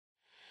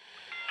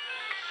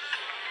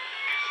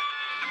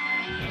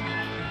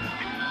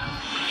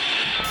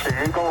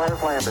The Eagle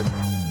has landed.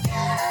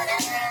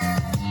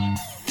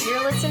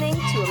 You're listening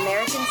to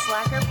American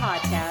Slacker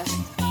Podcast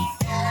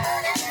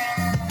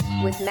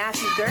with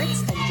Matthew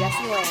Gertz and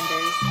Jesse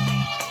Landers.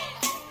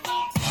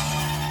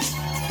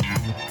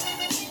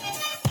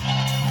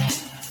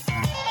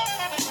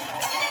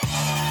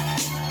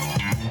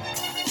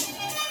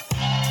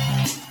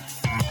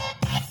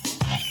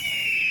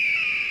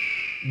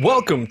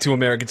 Welcome to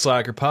American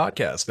Slacker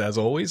Podcast. As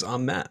always,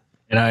 I'm Matt.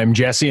 And I'm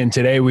Jesse, and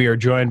today we are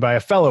joined by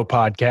a fellow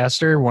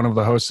podcaster, one of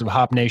the hosts of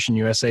Hop Nation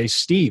USA,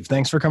 Steve.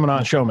 Thanks for coming on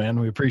the show, man.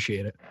 We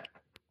appreciate it.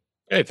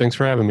 Hey, thanks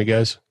for having me,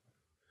 guys.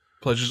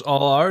 Pleasure's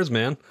all ours,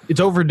 man. It's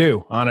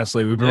overdue,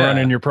 honestly. We've been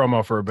running your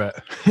promo for a bit.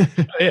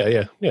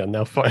 Yeah.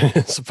 Now,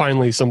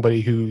 finally, somebody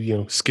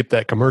who skipped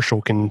that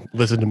commercial can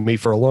listen to me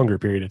for a longer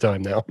period of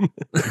time now.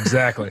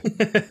 Exactly.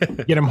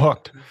 Get them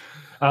hooked.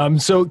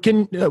 So,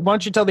 why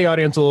don't you tell the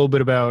audience a little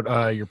bit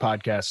about your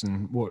podcast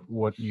and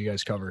what you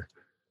guys cover?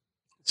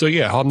 So,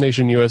 Hop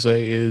Nation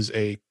USA is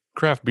a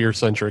craft beer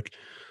centric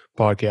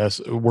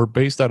podcast. We're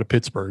based out of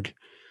Pittsburgh,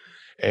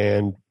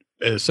 and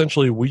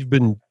essentially we've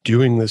been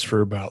doing this for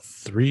about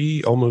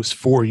almost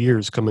 4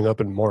 years, coming up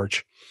in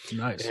March.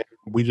 Nice. And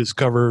we just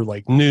cover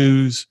like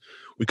news,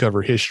 we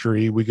cover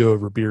history, we go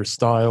over beer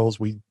styles,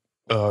 we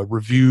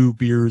review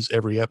beers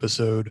every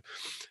episode,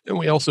 and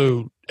we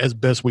also, as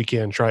best we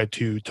can, try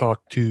to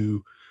talk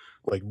to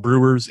like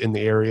brewers in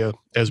the area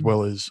as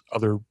well as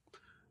other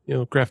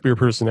craft beer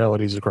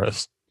personalities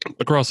across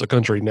the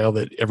country now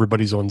that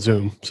everybody's on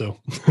Zoom. So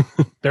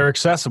they're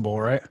accessible,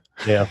 right?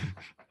 Yeah.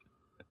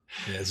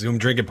 Yeah, Zoom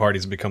drinking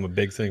parties have become a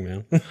big thing,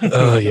 man.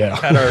 Yeah.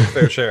 Had our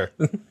fair share.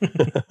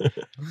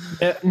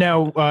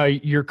 Now,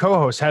 your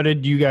co-host, how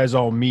did you guys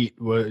all meet?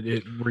 Were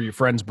you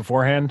friends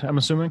beforehand, I'm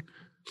assuming?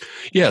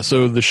 Yeah,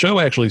 so the show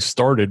actually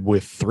started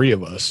with three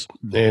of us,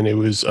 and it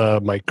was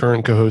my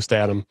current co-host,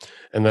 Adam,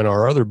 and then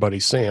our other buddy,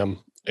 Sam.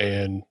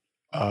 And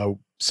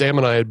Sam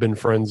and I had been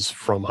friends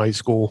from high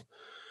school,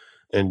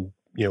 and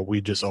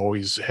we just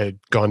always had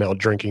gone out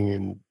drinking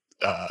and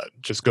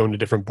just going to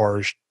different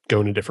bars,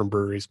 going to different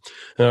breweries.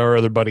 And our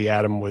other buddy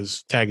Adam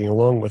was tagging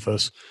along with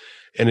us,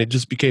 and it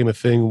just became a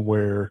thing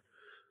where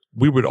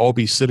we would all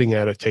be sitting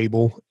at a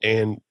table,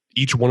 and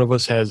each one of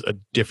us has a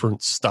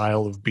different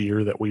style of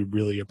beer that we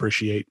really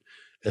appreciate,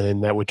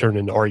 and that would turn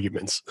into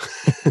arguments.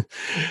 And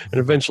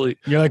eventually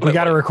you're like, we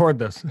got to record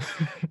this.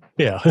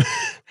 Yeah.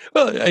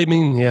 Well, I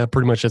mean, yeah,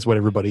 pretty much that's what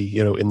everybody,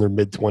 in their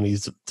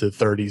mid-20s to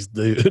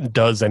 30s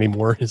does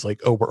anymore. Is like,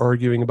 oh, we're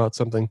arguing about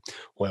something.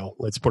 Well,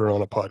 let's put it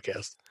on a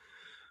podcast.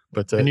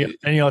 But and you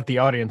let the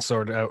audience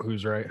sort out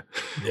who's right.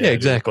 Yeah,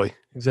 exactly.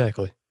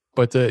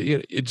 But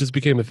it just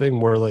became a thing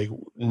where like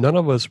none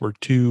of us were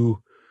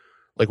too,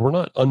 like, we're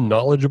not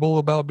unknowledgeable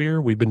about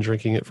beer. We've been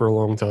drinking it for a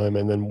long time,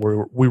 and then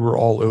we were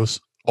all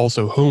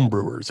also home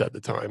brewers at the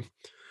time.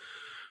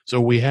 So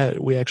we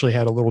actually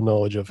had a little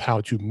knowledge of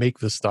how to make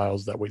the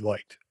styles that we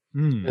liked.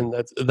 And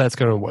that's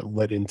kind of what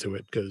led into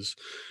it, because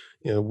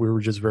we were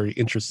just very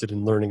interested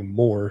in learning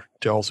more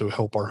to also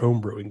help our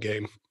home brewing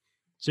game.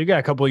 So you got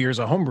a couple of years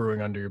of home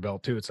brewing under your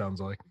belt too, it sounds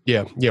like.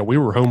 Yeah, we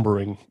were home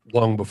brewing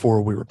long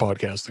before we were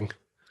podcasting.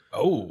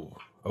 Oh,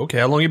 okay.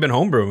 How long have you been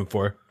homebrewing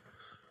for?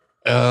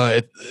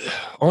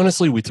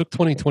 Honestly, we took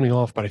 2020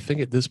 off, but I think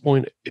at this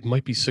point it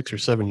might be 6 or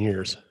 7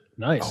 years.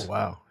 Nice. Oh,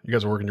 wow. You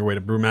guys are working your way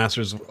to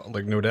Brewmasters,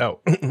 like, no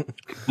doubt.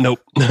 Nope.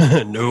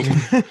 Nope.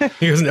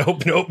 He goes,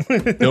 nope.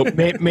 Nope.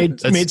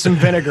 Made some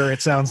vinegar,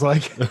 it sounds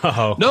like.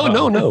 Oh,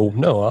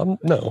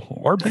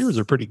 no. Our beers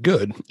are pretty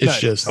good. It's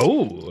just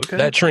okay.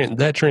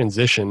 that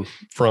transition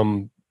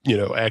from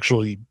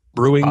actually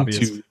brewing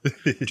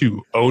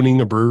to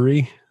owning a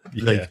brewery,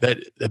 like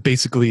that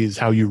basically is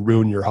how you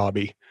ruin your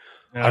hobby.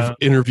 I've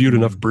interviewed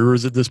enough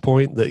brewers at this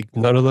point that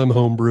none of them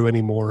homebrew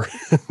anymore.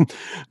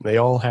 They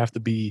all have to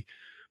be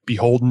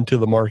beholden to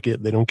the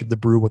market. They don't get to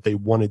brew what they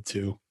wanted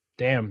to.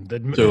 Damn, the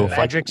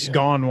magic's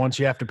gone once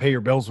you have to pay your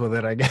bills with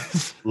it, I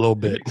guess. A little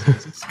bit.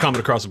 It's common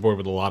across the board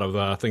with a lot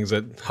of things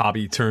that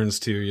hobby turns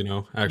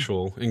to,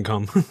 actual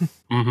income.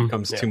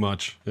 Becomes too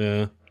much.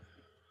 Yeah.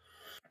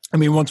 I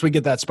mean, once we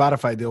get that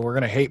Spotify deal, we're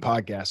going to hate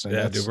podcasting.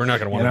 Yeah, dude, we're not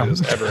going to want to do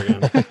this ever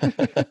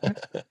again.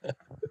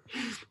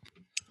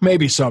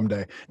 Maybe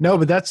someday. No,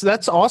 but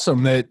that's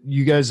awesome that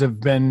you guys have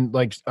been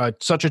like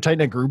such a tight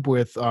knit group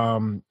with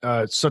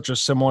such a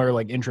similar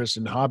like interest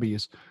in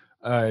hobbies.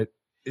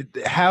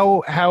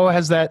 How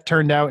has that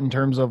turned out in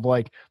terms of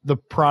like the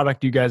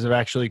product you guys have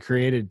actually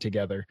created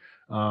together?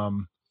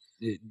 Do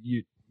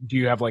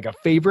you have like a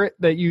favorite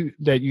that you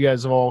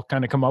guys have all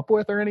kind of come up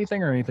with or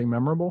anything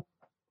memorable?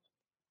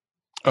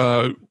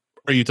 Are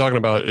you talking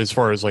about as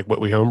far as like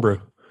what we homebrew?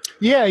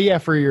 Yeah,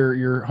 for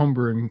your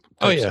homebrewing.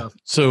 Oh yeah. Stuff.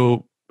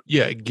 So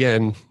yeah,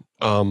 again,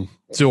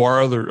 so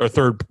our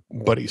third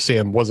buddy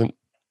Sam wasn't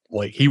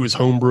like, he was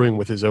homebrewing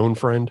with his own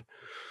friend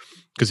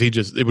because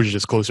it was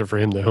just closer for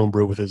him to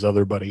homebrew with his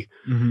other buddy.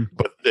 Mm-hmm.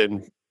 But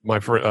then my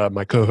friend,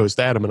 my co-host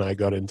Adam and I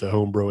got into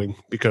homebrewing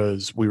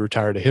because we were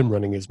tired of him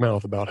running his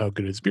mouth about how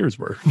good his beers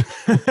were.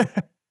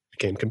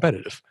 Became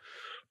competitive,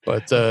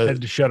 but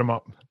had to shut him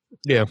up.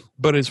 Yeah,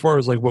 but as far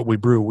as like what we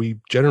brew, we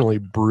generally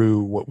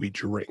brew what we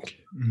drink.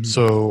 Mhm.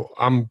 So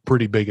I'm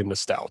pretty big into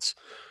stouts.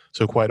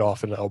 So quite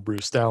often I'll brew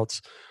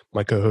stouts.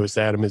 My co-host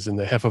Adam is in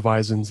the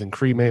Hefeweizens and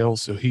cream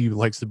ales, so he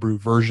likes to brew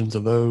versions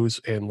of those.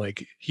 And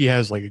like he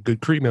has like a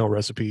good cream ale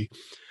recipe,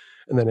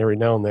 and then every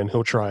now and then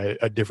he'll try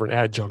a different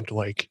adjunct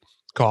like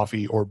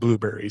coffee or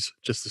blueberries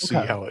just to see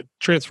Okay. how it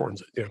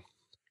transforms it. Yeah,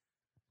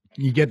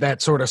 You get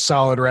that sort of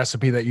solid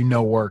recipe that you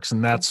know works,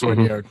 and that's when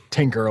you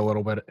tinker a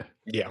little bit.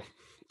 yeah.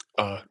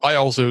 I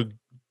also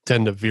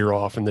tend to veer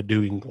off into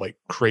doing like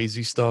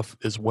crazy stuff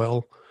as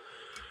well.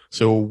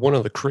 So one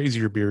of the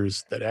crazier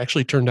beers that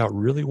actually turned out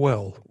really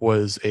well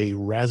was a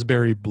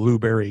raspberry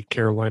blueberry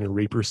Carolina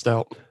Reaper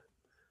stout.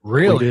 We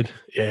Really? did.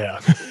 Yeah.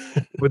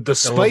 With the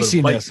Got a little bit of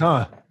spiciness,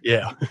 huh?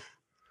 Yeah.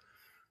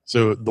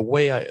 So the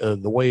way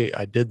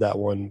I did that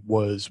one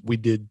was we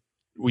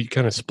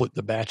kind of split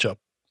the batch up,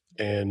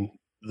 and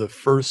the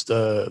first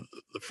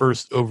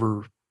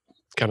over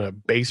kind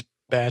of base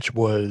batch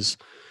was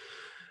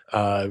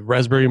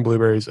raspberry and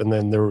blueberries, and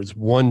then there was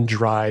one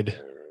dried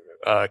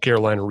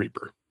Carolina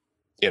Reaper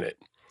in it.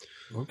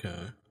 Okay.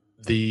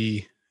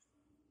 The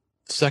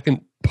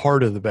second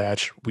part of the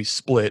batch we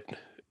split,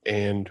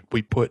 and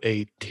we put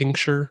a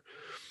tincture.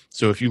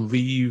 So if you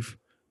leave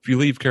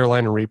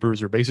Carolina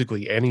Reapers or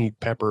basically any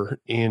pepper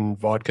in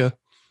vodka,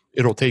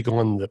 it'll take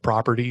on the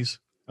properties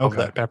of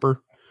Okay. that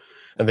pepper,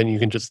 and then you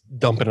can just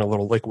dump in a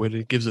little liquid.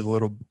 It gives it a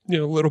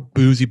little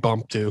boozy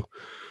bump too.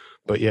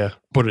 But yeah,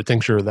 put a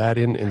tincture of that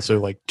in, and so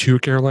like 2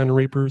 Carolina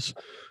Reapers,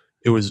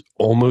 it was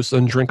almost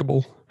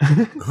undrinkable.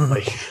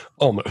 Like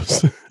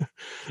almost.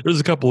 There's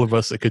a couple of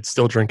us that could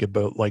still drink it,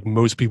 but like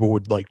most people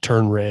would like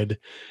turn red,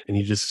 and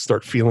you just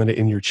start feeling it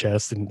in your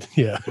chest, and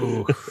yeah.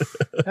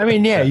 I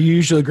mean, yeah, you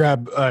usually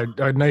grab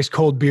a nice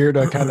cold beer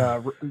to kind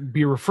of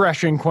be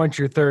refreshing, quench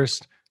your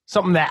thirst.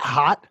 Something that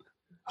hot.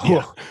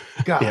 Yeah. Oh,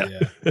 God.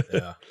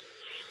 Yeah.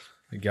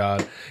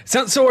 God.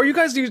 So are you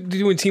guys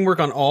doing teamwork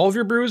on all of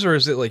your brews, or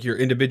is it like you're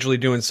individually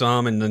doing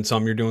some and then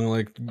some you're doing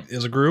like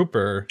as a group,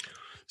 or?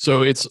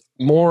 So it's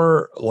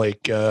more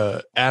like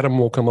Adam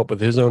will come up with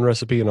his own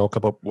recipe and I'll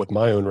come up with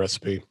my own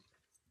recipe,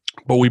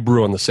 but we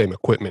brew on the same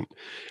equipment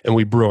and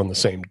we brew on the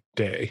same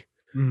day.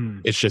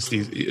 Mm. It's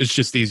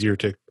just easier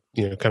to,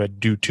 kind of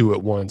do 2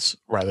 at once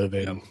rather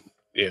than,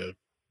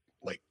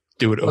 like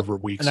do it over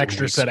weeks. An and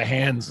extra weeks. set of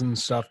hands and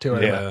stuff too. I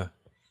bet.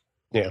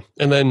 Yeah.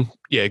 And then,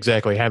 yeah,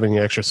 exactly. Having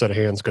an extra set of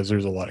hands because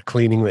there's a lot of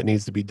cleaning that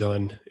needs to be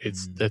done.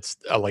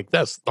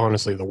 That's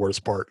honestly the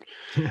worst part.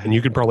 And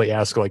you could probably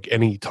ask like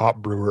any top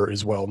brewer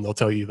as well, and they'll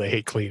tell you they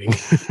hate cleaning.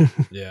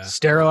 Yeah.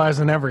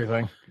 Sterilizing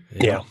everything.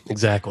 Yeah,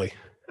 exactly.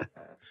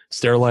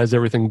 Sterilize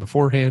everything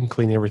beforehand,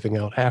 clean everything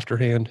out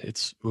afterhand.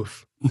 It's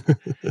oof.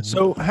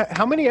 So,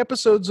 how many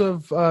episodes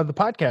of the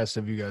podcast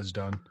have you guys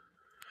done?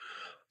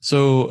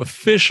 So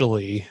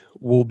officially,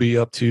 we'll be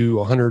up to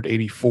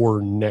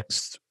 184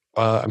 next.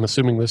 I'm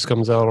assuming this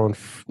comes out on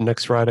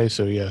next Friday.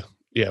 So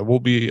yeah, we'll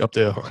be up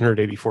to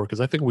 184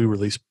 because I think we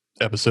release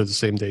episodes the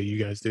same day you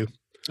guys do.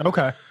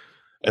 Okay.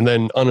 And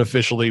then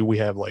unofficially, we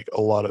have like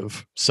a lot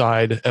of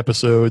side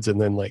episodes and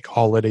then like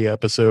holiday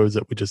episodes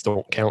that we just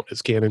don't count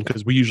as canon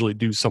because we usually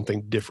do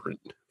something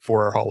different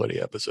for our holiday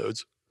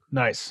episodes.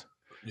 Nice.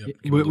 Yep.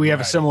 We have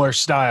a similar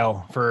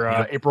style for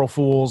Yep. April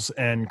Fools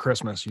and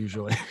Christmas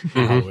usually,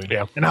 Halloween.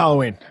 Yeah. and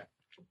Halloween.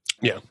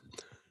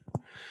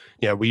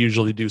 Yeah, we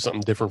usually do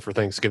something different for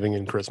Thanksgiving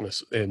and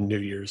Christmas and New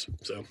Year's.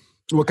 So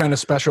What kind of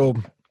special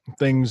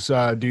things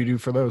do you do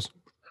for those?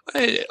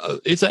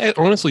 it's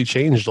honestly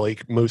changed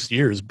like most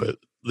years, but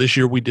this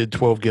year we did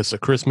 12 guests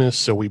of Christmas.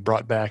 So we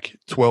brought back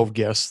 12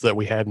 guests that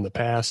we had in the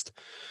past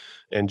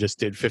and just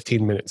did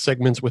 15-minute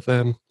segments with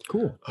them.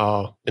 Cool.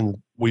 And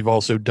we've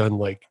also done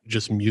like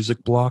just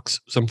music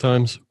blocks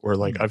sometimes where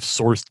like I've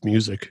sourced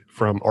music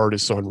from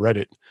artists on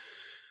Reddit.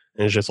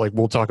 And it's just like,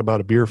 we'll talk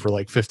about a beer for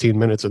like 15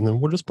 minutes and then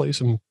we'll just play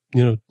some,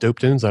 dope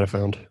tunes that I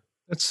found.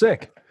 That's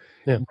sick.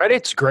 Yeah.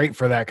 Reddit's great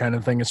for that kind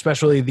of thing,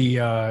 especially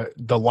the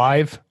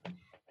live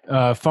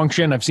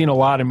function. I've seen a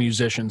lot of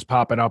musicians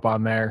popping up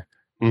on there,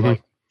 Mhm.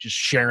 like just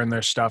sharing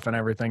their stuff and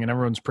everything. And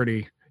everyone's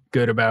pretty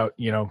good about,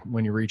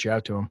 when you reach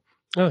out to them.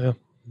 Oh,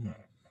 yeah.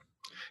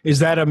 Is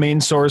that a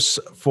main source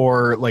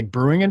for like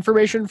brewing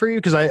information for you?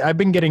 Because I've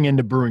been getting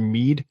into brewing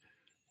mead,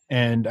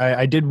 and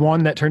I did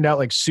one that turned out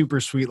like super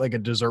sweet, like a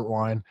dessert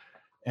wine.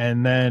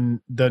 And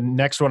then the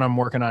next one I'm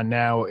working on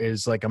now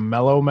is like a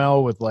mellow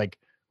mel with like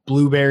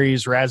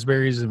blueberries,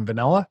 raspberries, and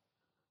vanilla.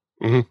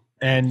 Mhm.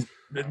 And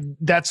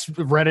that's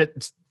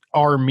Reddit.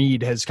 Our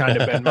mead has kind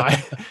of been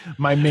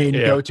my main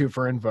Yeah. go-to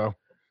for info.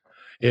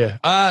 Yeah.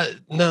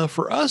 No,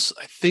 for us,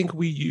 I think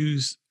we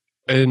use,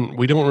 and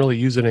we don't really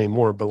use it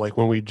anymore, but like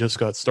when we just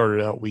got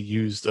started out, we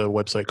used a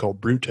website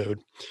called Brewtoad.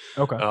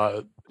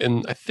 Okay.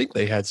 And I think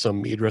they had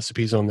some mead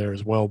recipes on there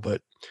as well,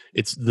 but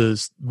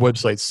the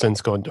website's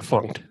since gone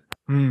defunct.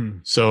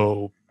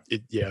 So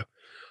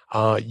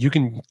you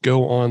can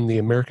go on the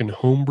American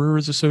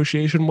Homebrewers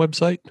Association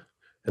website,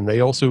 and they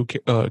also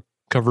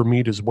cover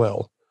mead as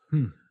well.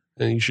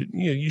 And you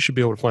should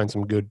be able to find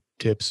some good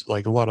tips,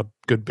 like a lot of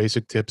good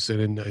basic tips.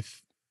 And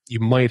you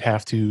might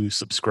have to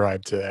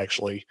subscribe to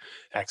actually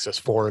access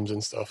forums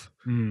and stuff.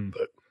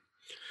 But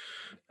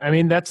I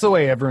mean, that's the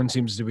way everyone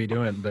seems to be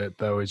doing that,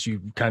 though, is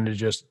you kind of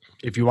just,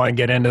 if you want to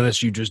get into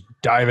this, you just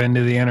dive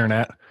into the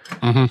internet.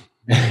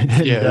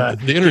 Yeah,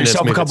 the internet's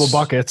yourself a made couple it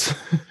buckets.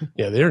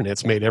 Yeah, the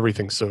internet's made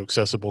everything so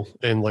accessible.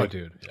 And like,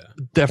 dude, yeah.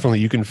 definitely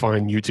you can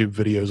find YouTube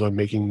videos on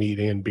making meat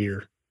and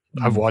beer.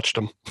 I've watched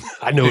them.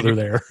 I know they're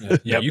there.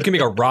 Yeah, you can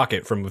make a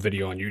rocket from a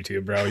video on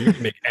YouTube, bro. You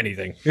can make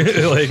anything.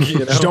 Like, you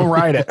know? Just don't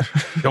ride it.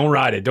 Don't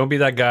ride it. Don't be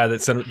that guy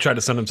that tried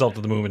to send himself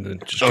to the moon and then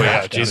just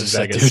crashed down in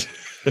Vegas.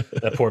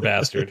 That poor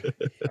bastard.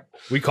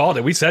 We called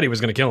it. We said he was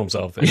going to kill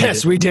himself.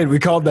 Yes, we did. We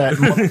called that.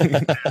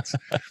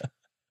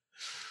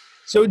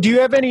 So do you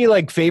have any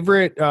like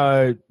favorite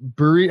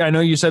brewery? I know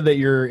you said that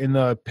you're in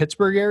the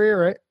Pittsburgh area,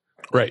 right?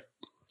 Right.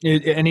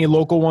 Any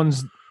local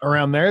ones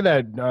around there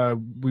that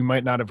we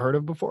might not have heard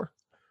of before?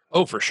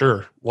 Oh, for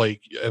sure.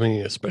 Like, I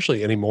mean,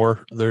 especially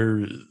anymore,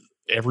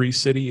 every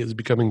city is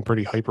becoming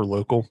pretty hyper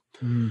local.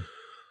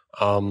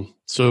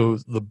 So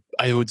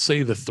I would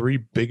say the three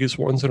biggest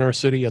ones in our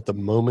city at the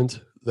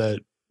moment that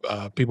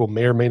people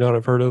may or may not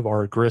have heard of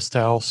are Grist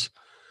House,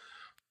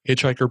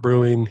 Hitchhiker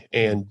Brewing,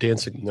 and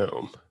Dancing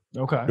Gnome.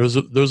 Okay. Those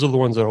are the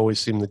ones that always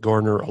seem to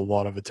garner a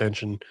lot of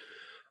attention.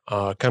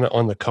 Kind of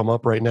on the come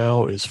up right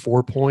now is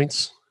 4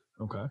 Points.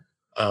 Okay.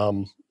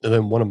 And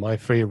then one of my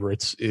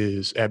favorites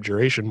is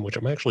Abjuration, which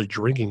I'm actually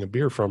drinking a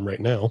beer from right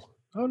now.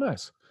 Oh,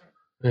 nice.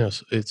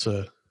 Yes, it's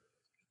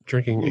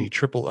drinking a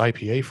triple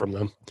IPA from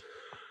them.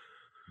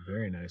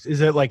 Very nice.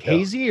 Is it like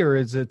hazy or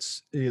is it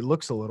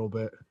looks a little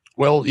bit?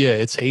 Well, yeah,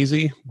 it's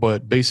hazy,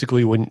 but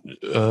basically when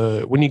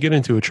you get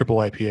into a triple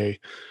IPA,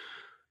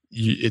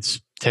 it's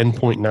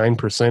 10.9%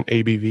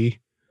 ABV.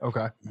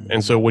 Okay.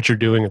 And so what you're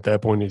doing at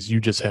that point is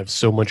you just have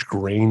so much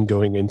grain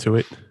going into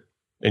it,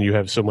 and you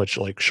have so much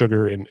like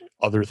sugar and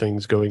other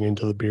things going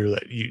into the beer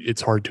that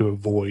it's hard to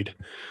avoid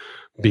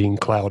being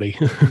cloudy.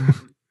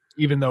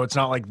 Even though it's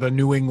not like the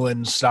New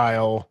England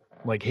style,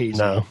 like hazy.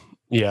 No.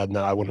 Yeah,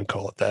 no, I wouldn't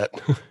call it that.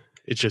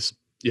 It's just,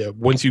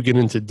 once you get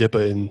into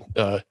DIPA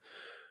and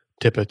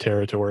TIPA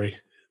territory,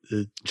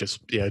 it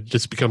just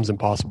becomes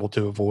impossible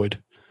to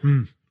avoid.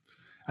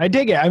 I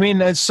dig it. I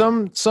mean,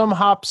 some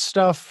hop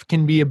stuff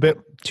can be a bit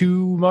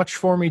too much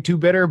for me, too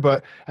bitter,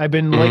 but I've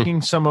been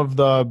liking some of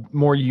the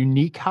more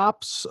unique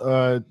hops,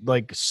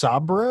 like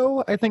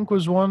Sabro, I think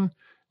was one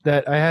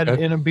that I had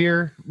in a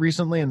beer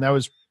recently, and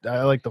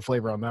I like the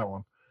flavor on that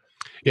one.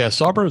 Yeah,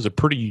 Sabro is a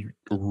pretty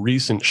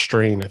recent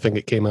strain. I think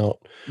it came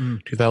out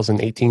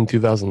 2018,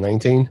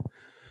 2019.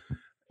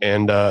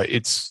 And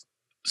it's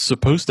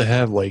supposed to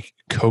have like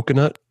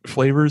coconut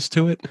flavors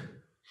to it.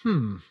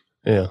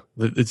 Yeah,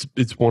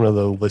 it's one of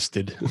the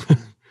listed.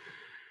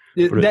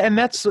 And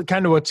that's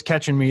kind of what's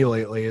catching me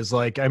lately is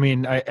like, I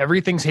mean,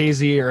 everything's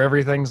hazy or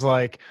everything's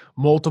like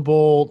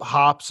multiple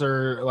hops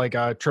or like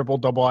a triple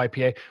double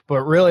IPA.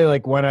 But really,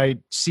 like when I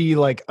see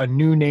like a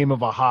new name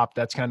of a hop,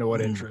 that's kind of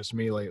what interests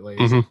me lately.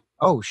 Like,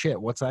 oh shit,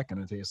 what's that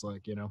going to taste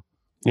like? You know?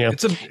 Yeah,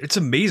 it's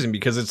amazing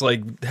because it's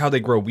like how they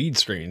grow weed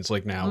strains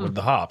like now with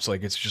the hops.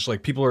 Like it's just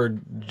like people are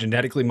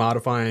genetically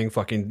modifying,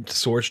 fucking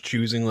source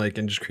choosing, like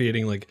and just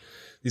creating like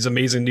these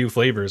amazing new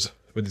flavors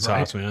with these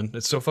hops, man.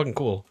 It's so fucking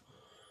cool.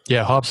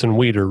 Yeah, hops and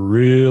wheat are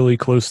really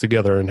close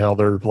together in how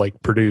they're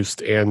like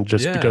produced, and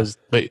just because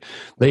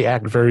they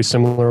act very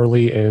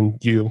similarly,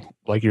 and you,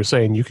 like you're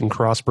saying, you can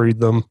crossbreed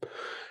them,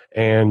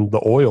 and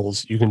the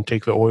oils, you can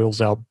take the oils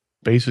out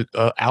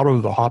out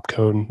of the hop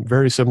cone,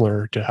 very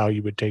similar to how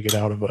you would take it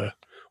out of a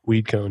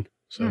weed cone.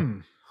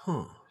 So,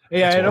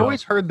 yeah, I'd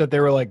always heard that they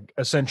were like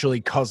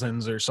essentially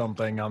cousins or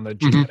something on the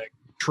genetic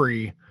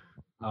tree.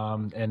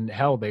 And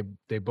hell,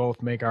 they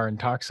both make our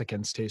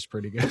intoxicants taste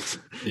pretty good.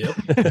 Yep.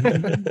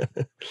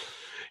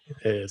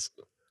 It is.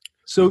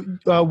 So,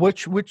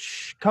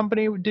 which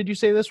company did you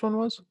say this one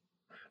was?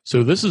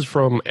 So this is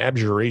from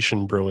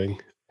Abjuration Brewing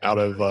out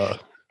of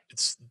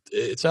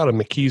it's out of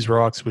McKees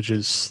Rocks, which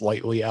is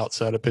slightly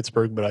outside of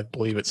Pittsburgh, but I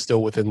believe it's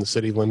still within the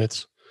city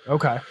limits.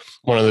 Okay.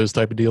 One of those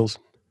type of deals.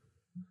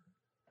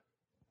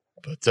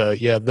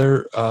 But yeah,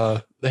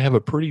 they have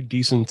a pretty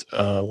decent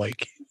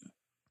like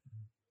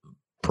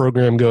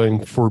program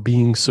going for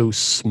being so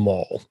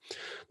small.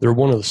 They're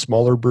one of the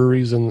smaller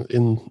breweries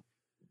in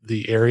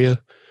the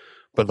area,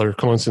 but they're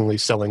constantly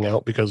selling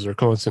out because they're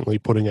constantly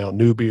putting out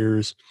new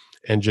beers,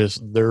 and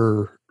just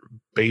their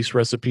base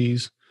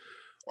recipes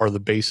are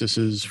the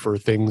bases for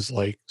things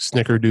like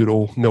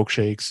snickerdoodle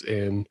milkshakes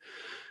and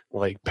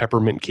like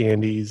peppermint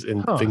candies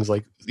and things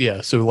like,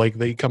 so like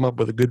they come up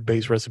with a good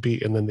base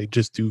recipe and then they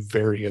just do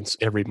variants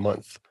every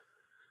month.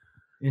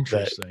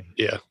 Interesting.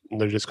 And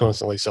they're just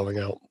constantly selling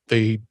out.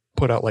 They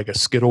put out like a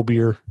Skittle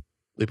beer.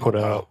 They put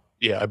out,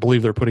 I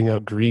believe they're putting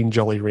out Green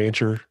Jolly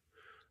Rancher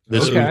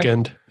this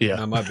weekend. Yeah.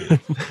 That might be.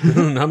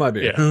 That might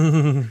be.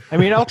 Yeah. I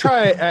mean, I'll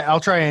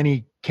try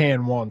any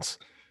can once.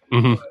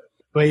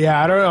 But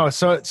yeah, I don't know.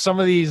 So some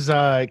of these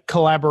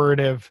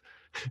collaborative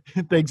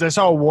things, I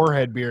saw a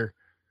Warhead beer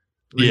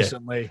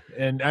recently.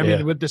 And I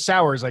mean, with the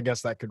sours, I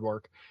guess that could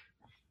work.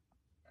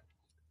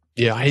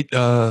 Yeah,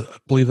 I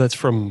believe that's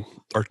from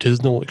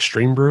Artisanal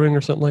Extreme Brewing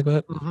or something like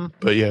that. Mm-hmm.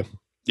 But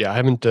yeah, I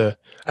haven't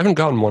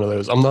gotten one of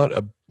those. I'm not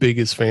a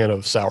biggest fan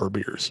of sour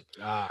beers,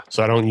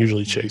 so I don't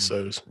usually chase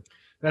those.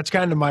 That's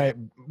kind of my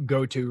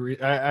go-to.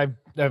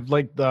 I've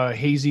like the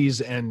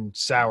hazies and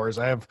sours.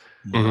 I have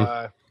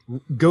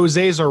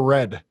Gozes are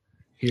red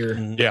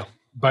here. Yeah.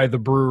 By the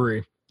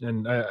brewery,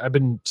 and I've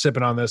been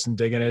sipping on this and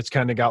digging it. It's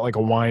kind of got like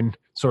a wine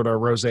sort of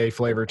rosé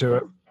flavor to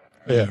it.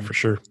 Yeah, for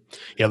sure.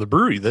 Yeah, the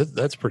brewery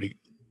that's pretty.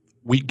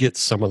 We get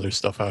some of their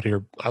stuff out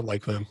here. I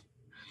like them.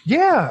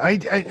 Yeah,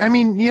 I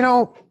mean, you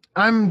know,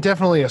 I'm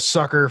definitely a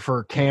sucker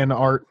for can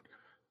art.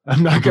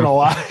 I'm not gonna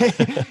lie,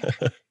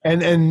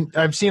 and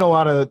I've seen a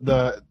lot of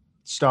the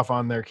stuff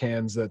on their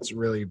cans that's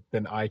really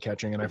been eye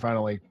catching, and I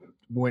finally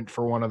went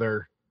for one of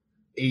their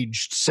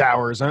aged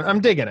sours.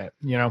 I'm digging it.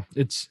 You know,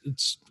 it's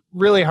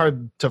really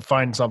hard to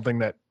find something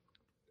that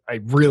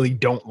I really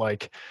don't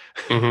like.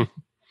 Mm-hmm.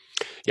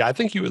 Yeah, I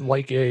think you would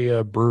like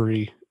a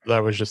brewery that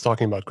I was just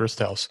talking about, Grist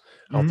House,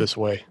 out this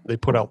way. They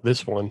put out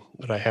this one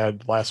that I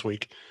had last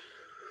week.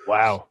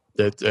 Wow.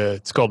 That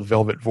it's called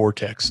Velvet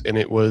Vortex, and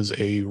it was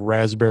a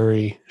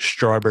raspberry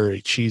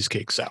strawberry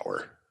cheesecake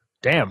sour.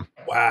 Damn.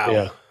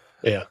 Wow.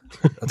 Yeah.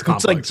 That's complex.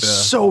 It's like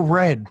so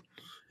red.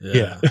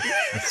 Yeah.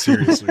 That's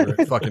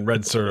seriously fucking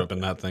red syrup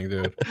in that thing,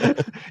 dude. Yeah,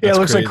 it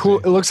looks like cool.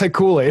 It looks like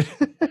Kool-Aid.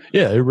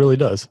 Yeah, it really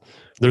does.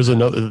 There's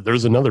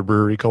another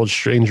brewery called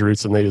Strange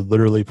Roots, and they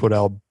literally put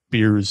out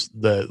beers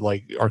that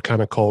like are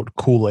kind of called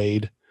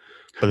Kool-Aid,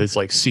 but it's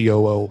like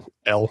COOL.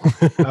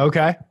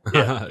 Okay.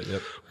 Yeah.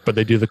 Yep. But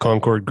they do the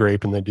Concord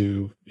grape, and they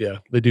do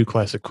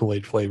classic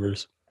Kool-Aid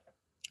flavors.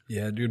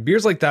 Yeah, dude.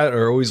 Beers like that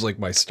are always like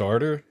my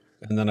starter.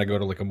 And then I go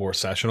to like a more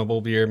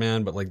sessionable beer,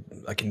 man. But like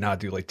I cannot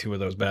do like two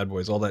of those bad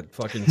boys. All that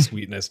fucking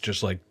sweetness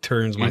just like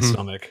turns my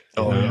stomach.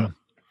 Oh, yeah.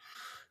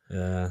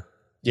 Yeah.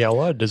 Yeah, a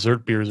lot of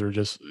dessert beers are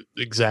just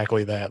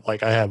exactly that.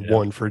 Like I have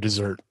one for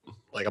dessert.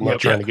 Like I'm not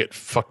trying to get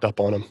fucked up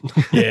on them.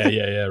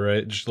 Yeah,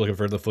 right. Just looking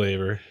for the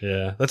flavor.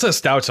 Yeah. That's how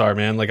stouts are,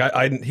 man. Like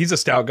he's a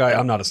stout guy.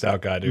 I'm not a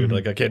stout guy, dude.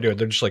 Like I can't do it.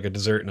 They're just like a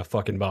dessert in a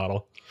fucking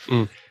bottle.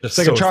 It's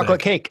like a chocolate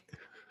cake.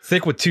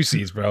 Thick with 2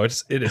 C's, bro.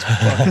 It is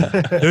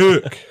fucking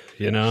thick,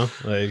 you know?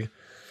 Like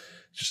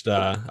just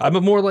I'm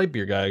a more light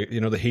beer guy.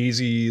 You know, the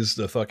hazies,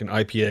 the fucking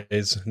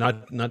IPAs,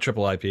 not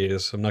triple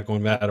IPAs. I'm not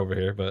going mad over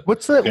here, but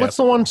what's the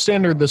one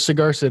standard, the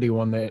Cigar City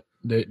one that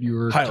you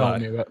were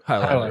telling me about?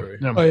 Highlight.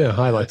 No. Oh yeah,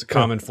 Highlight. It's a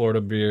common Florida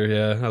beer.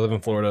 Yeah, I live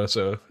in Florida,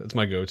 so it's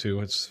my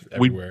go-to. It's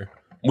everywhere.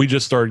 We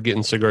just started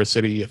getting Cigar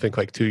City, I think,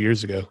 like 2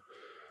 years ago.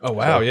 Oh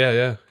wow, So,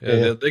 yeah.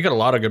 They got a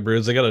lot of good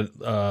brews. They got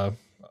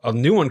a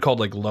new one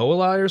called like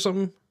Lowellai or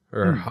something,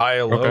 or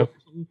High Low. Okay.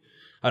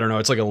 I don't know.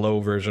 It's like a low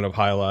version of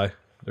High Lie.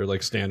 They're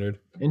like standard.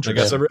 I Interesting.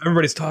 guess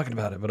everybody's talking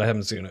about it, but I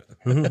haven't seen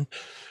it.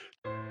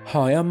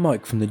 Hi, I'm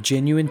Mike from the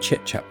Genuine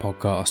Chit Chat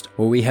podcast,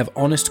 where we have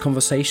honest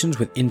conversations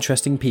with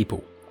interesting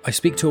people. I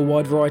speak to a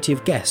wide variety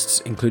of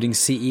guests, including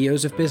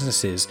CEOs of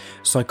businesses,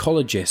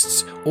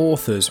 psychologists,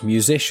 authors,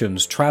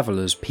 musicians,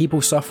 travellers,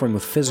 people suffering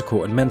with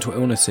physical and mental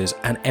illnesses,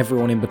 and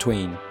everyone in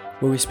between.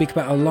 Where we speak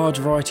about a large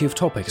variety of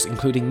topics,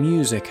 including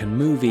music and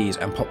movies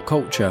and pop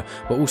culture,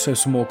 but also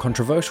some more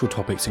controversial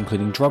topics,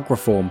 including drug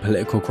reform,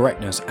 political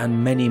correctness,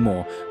 and many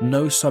more.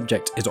 No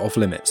subject is off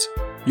limits.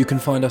 You can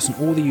find us in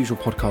all the usual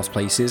podcast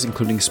places,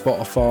 including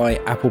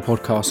Spotify, Apple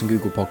Podcasts, and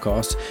Google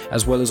Podcasts,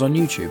 as well as on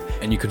YouTube,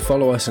 and you can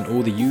follow us in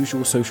all the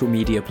usual social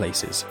media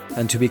places.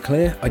 And to be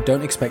clear, I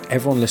don't expect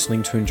everyone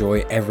listening to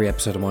enjoy every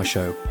episode of my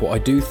show. What I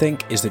do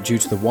think is that due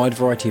to the wide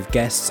variety of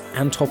guests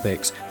and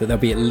topics, that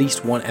there'll be at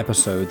least one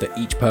episode that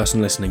each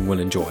person listening will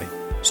enjoy.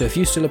 So if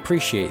you still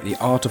appreciate the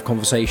art of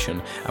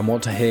conversation and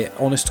want to hear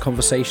honest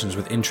conversations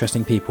with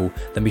interesting people,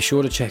 then be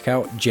sure to check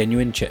out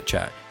Genuine Chit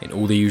Chat in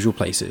all the usual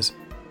places.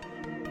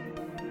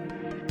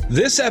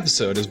 This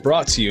episode is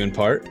brought to you in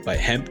part by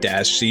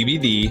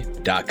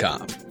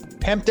hemp-cbd.com.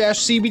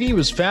 Hemp-CBD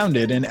was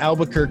founded in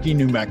Albuquerque,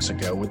 New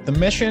Mexico, with the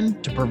mission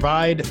to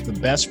provide the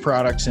best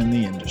products in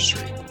the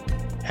industry.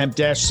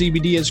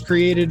 Hemp-CBD has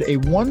created a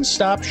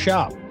one-stop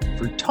shop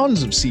for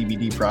tons of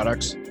CBD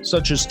products,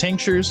 such as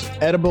tinctures,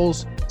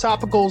 edibles,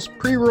 topicals,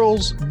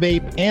 pre-rolls,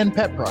 vape, and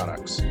pet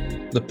products.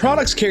 The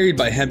products carried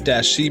by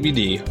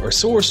Hemp-CBD are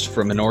sourced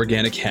from an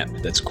organic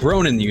hemp that's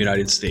grown in the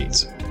United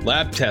States,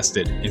 lab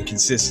tested, and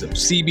consists of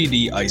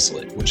CBD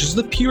isolate, which is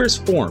the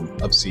purest form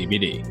of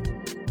CBD.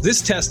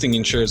 This testing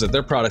ensures that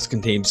their products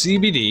contain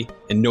CBD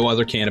and no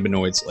other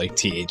cannabinoids like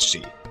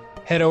THC.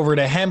 Head over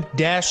to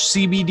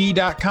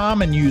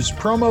hemp-cbd.com and use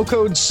promo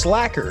code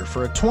SLACKER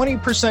for a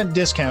 20%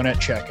 discount at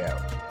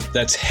checkout.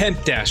 That's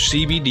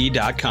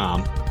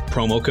hemp-cbd.com,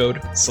 promo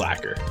code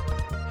SLACKER.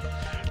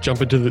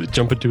 Jump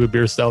into a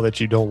beer style that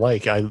you don't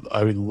like. I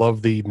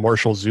love the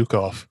Marshall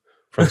Zukov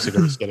from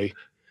Cigar City,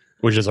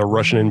 which is a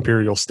Russian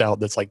Imperial Stout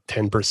that's like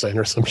 10%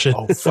 or some shit.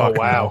 Oh, fuck,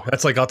 wow.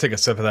 That's like, I'll take a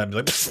sip of that and be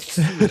like,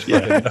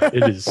 yeah,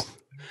 it is.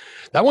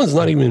 That one's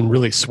not even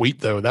really sweet,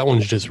 though. That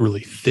one's just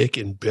really thick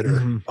and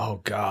bitter. oh,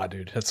 God,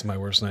 dude. That's my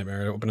worst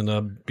nightmare, opening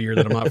a beer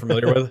that I'm not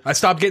familiar with. I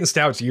stopped getting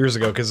stouts years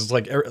ago because it's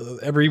like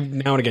every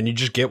now and again, you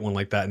just get one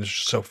like that and it's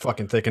just so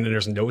fucking thick and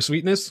there's no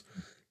sweetness.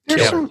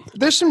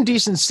 There's some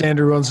decent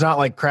standard ones, not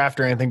like craft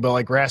or anything, but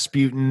like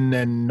Rasputin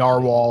and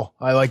Narwhal.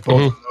 I like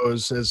both of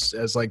those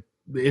as like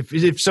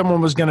if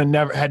someone was gonna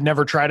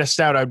never tried a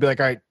stout, I'd be like,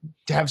 all right,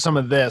 have some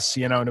of this,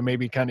 to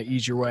maybe kind of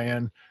ease your way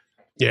in.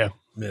 Yeah.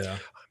 Yeah.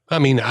 I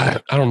mean, I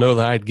don't know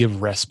that I'd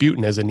give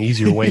Rasputin as an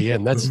easier way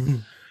in.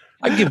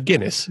 I'd give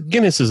Guinness.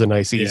 Guinness is a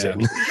nice ease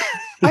in.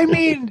 I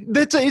mean,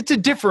 it's a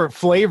different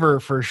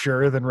flavor for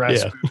sure than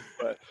Rasputin. Yeah.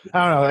 But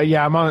I don't know.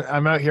 Yeah,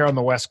 I'm out here on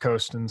the West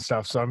Coast and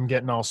stuff, so I'm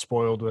getting all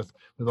spoiled with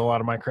a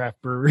lot of my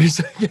craft breweries.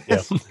 I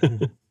guess.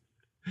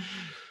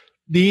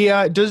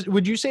 Yeah.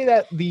 Would you say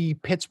that the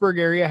Pittsburgh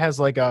area has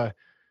like a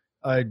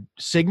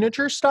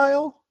signature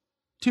style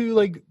to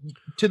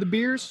the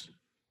beers?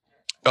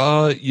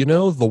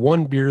 The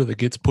one beer that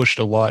gets pushed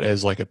a lot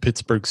as like a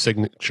Pittsburgh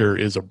signature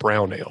is a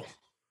brown ale.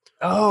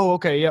 Oh,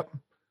 okay. Yep.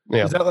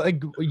 Yeah. Is that like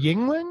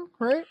Yingling,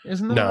 right?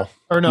 Isn't that? No.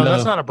 Or no,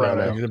 that's not a brown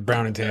ale. The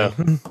brown and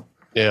tan.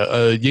 Yeah.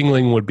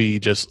 Yingling would be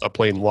just a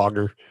plain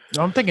lager.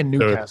 No, I'm thinking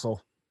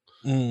Newcastle.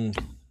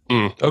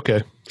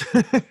 Okay.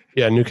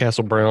 Yeah,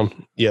 Newcastle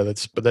Brown. Yeah,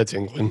 that's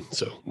England,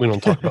 so we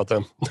don't talk about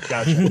them.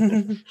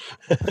 Gotcha.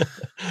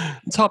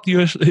 Top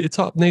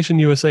Nation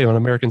USA on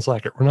American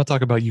Slacker. We're not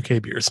talking about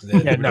UK beers.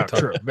 Yeah, no,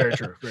 true. Very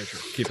true. Very true.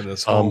 Keeping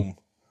this home.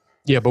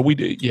 Yeah, but we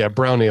do. Yeah,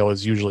 brown ale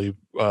is usually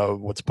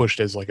what's pushed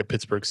as like a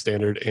Pittsburgh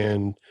standard,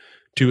 and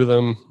two of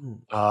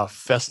them,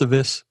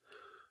 Festivus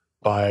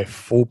by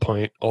Full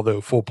Pint, although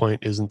Full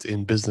Pint isn't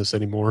in business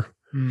anymore,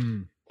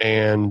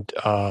 and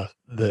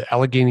the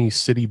Allegheny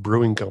City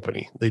Brewing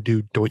Company. They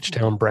do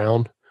Deutschtown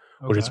Brown,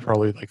 which is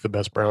probably like the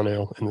best brown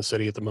ale in the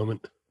city at the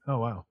moment. Oh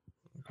wow!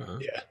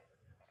 Okay. Yeah.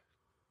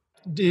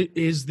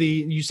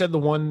 You said the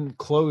one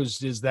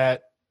closed? Is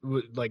that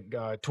like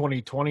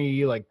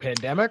 2020 like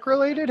pandemic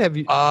related? Have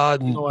you?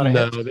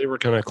 No, they were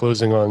kind of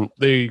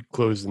they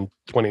closed in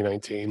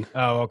 2019.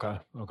 Oh, okay.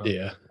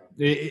 Yeah.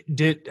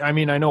 I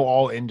mean, I know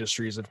all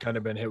industries have kind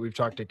of been hit. We've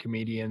talked to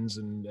comedians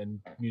and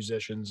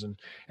musicians and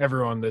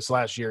everyone this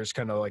last year is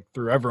kind of like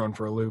threw everyone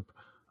for a loop.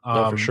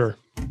 For sure.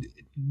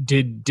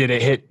 Did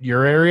it hit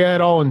your area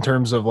at all in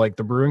terms of like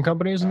the brewing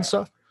companies and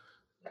stuff?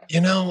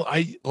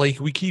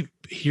 We keep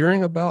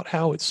hearing about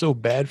how it's so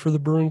bad for the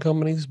brewing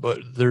companies, but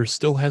there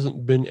still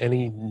hasn't been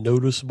any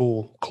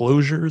noticeable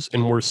closures,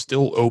 and we're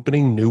still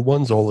opening new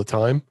ones all the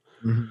time.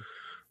 Mm-hmm.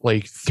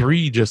 Like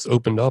 3 just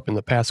opened up in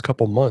the past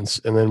couple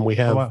months, and then we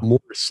have more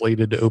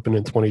slated to open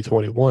in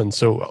 2021.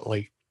 So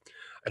like,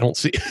 I don't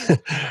see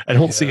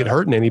it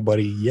hurting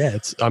anybody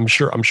yet. I'm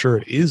sure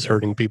it is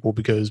hurting people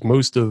because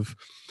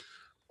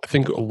I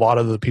think a lot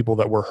of the people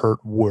that were hurt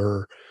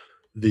were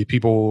the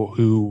people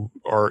who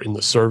are in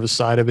the service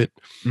side of it.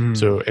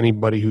 So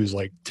anybody who's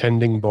like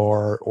tending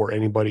bar or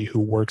anybody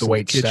who works in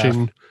the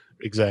kitchen, staff.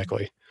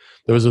 Exactly.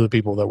 Those are the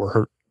people that were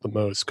hurt the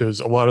most,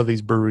 because a lot of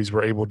these breweries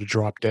were able to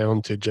drop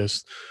down to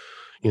just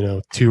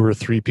 2 or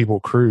 3 people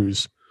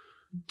crews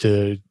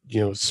to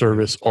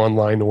service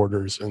online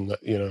orders, and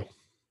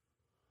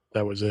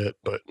that was it.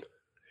 But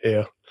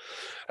yeah,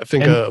 I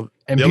think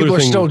and people are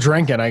still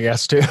drinking, I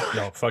guess, too.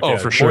 No, fuck yeah,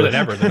 for sure. More than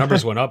ever. The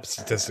numbers went up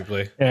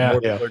statistically.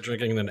 More people are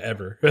drinking than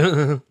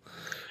ever.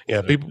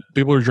 Yeah,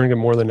 people are drinking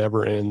more than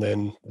ever, and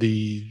then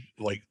the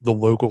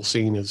local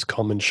scene has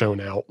come and shown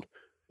out.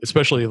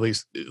 Especially at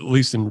least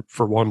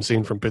for what I'm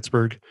seeing from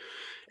Pittsburgh,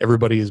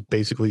 everybody is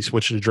basically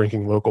switched to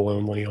drinking local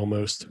only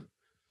almost.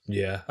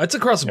 Yeah, it's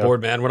across the board,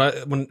 man. When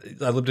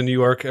I lived in New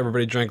York,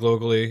 everybody drank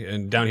locally,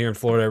 and down here in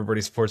Florida,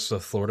 everybody supports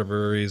the Florida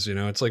breweries.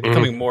 It's like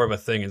becoming more of a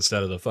thing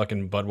instead of the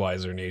fucking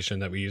Budweiser nation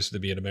that we used to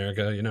be in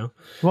America.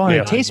 Well,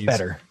 it tastes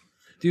better,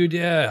 dude.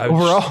 Yeah,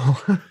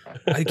 overall,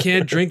 I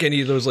can't drink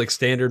any of those like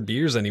standard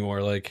beers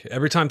anymore. Like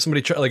every time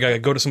somebody I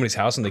go to somebody's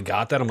house and they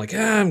got that, I'm like,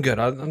 I'm good.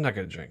 I'm not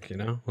gonna drink.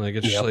 Like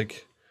it's just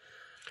like.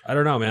 I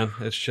don't know, man.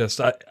 It's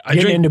just I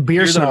drink into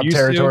beer snob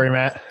territory,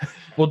 Matt.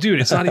 Well, dude,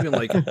 it's not even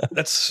like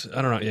that's.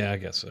 I don't know. Yeah, I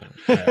guess. So.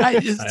 I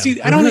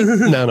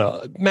don't.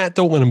 No, Matt,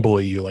 don't let him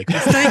bully you like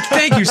that.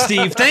 Thank you,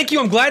 Steve. Thank you.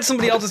 I'm glad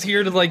somebody else is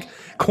here to like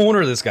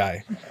corner this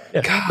guy.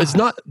 Yeah.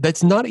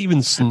 That's not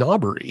even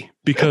snobbery,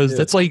 because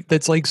that's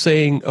like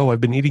saying, oh,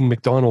 I've been eating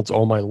McDonald's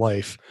all my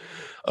life.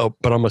 Oh,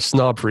 but I'm a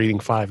snob for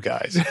eating Five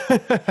Guys.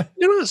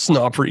 You're not a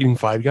snob for eating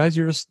Five Guys.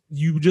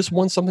 You just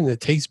want something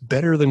that tastes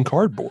better than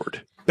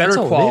cardboard. Better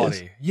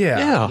quality.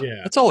 Yeah.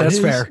 That's all. That's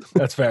fair.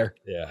 That's fair.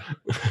 Yeah.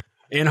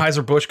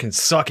 Anheuser-Busch can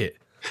suck it.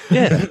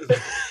 Yeah.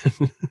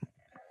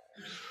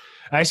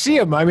 I see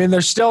them. I mean,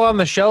 they're still on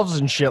the shelves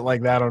and shit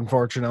like that,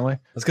 unfortunately.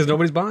 That's because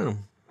nobody's buying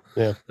them.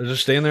 Yeah. They're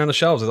just staying there on the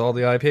shelves as all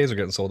the IPAs are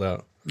getting sold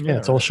out. Yeah,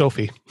 it's all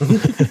shelfy.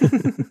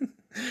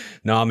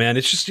 No, man,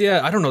 it's just,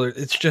 I don't know.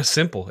 It's just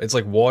simple. It's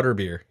like water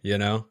beer,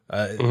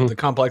 the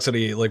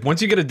complexity, like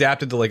once you get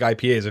adapted to like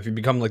IPAs, if you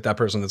become like that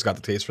person that's got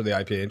the taste for the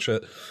IPA and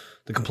shit,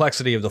 the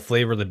complexity of the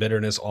flavor, the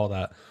bitterness, all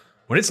that,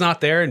 when it's not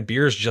there and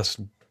beer is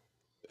just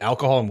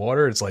alcohol and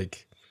water, it's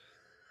like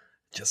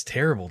just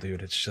terrible,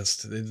 dude.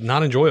 It's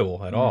not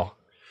enjoyable at all.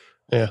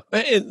 Yeah.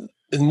 And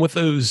with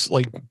those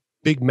like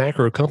big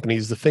macro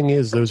companies, the thing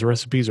is those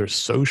recipes are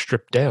so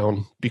stripped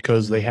down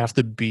because they have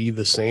to be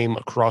the same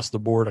across the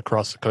board,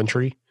 across the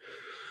country.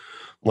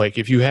 Like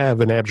if you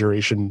have an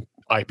Abjuration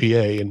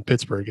IPA in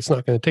Pittsburgh, it's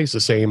not going to taste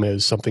the same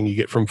as something you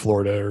get from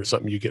Florida or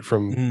something you get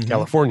from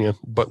California.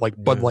 But like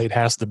Bud Light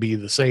has to be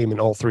the same in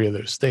all three of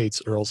those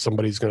states, or else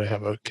somebody's going to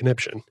have a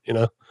conniption, you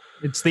know?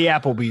 It's the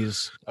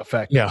Applebee's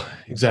effect. Yeah,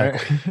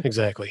 exactly. Right?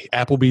 Exactly.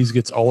 Applebee's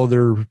gets all of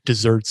their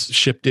desserts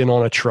shipped in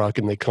on a truck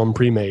and they come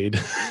pre-made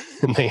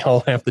and they all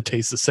have to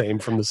taste the same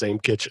from the same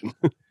kitchen.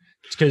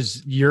 It's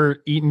because you're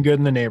eating good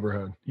in the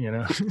neighborhood, you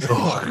know?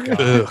 Oh, God.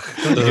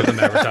 Don't give them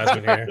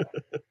advertisement here.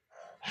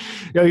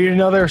 Yo, you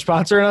know they're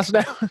sponsoring us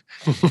now?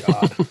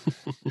 God.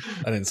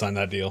 I didn't sign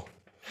that deal.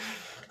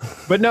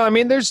 But no, I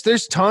mean,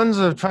 there's tons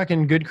of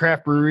fucking good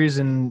craft breweries,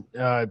 and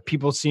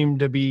people seem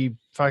to be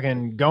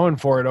fucking going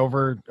for it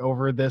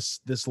over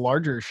this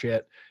larger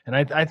shit. And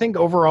I think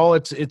overall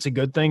it's a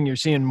good thing. You're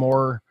seeing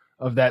more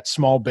of that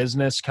small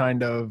business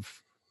kind of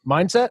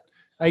mindset,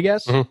 I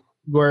guess,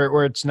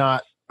 where it's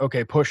not,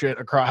 okay, push it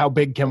across. How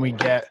big can we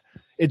get?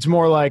 It's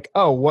more like,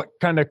 oh, what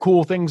kind of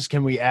cool things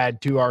can we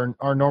add to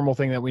our normal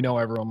thing that we know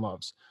everyone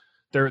loves?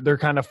 They're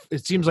kind of,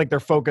 it seems like they're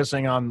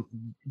focusing on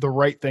the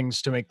right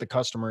things to make the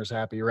customers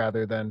happy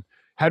rather than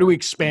how do we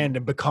expand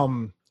and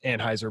become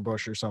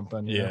Anheuser-Busch or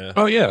something. Yeah. Know?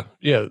 Oh yeah.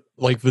 Yeah.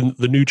 Like the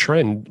new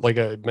trend, like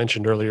I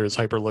mentioned earlier, is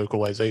hyper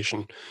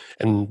localization.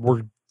 And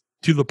we're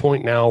to the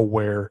point now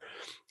where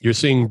you're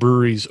seeing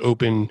breweries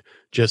open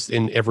just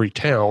in every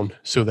town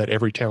so that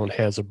every town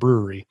has a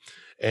brewery.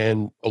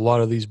 And a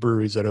lot of these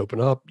breweries that open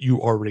up,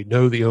 you already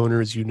know the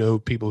owners, you know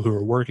people who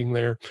are working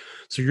there.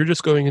 So you're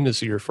just going in to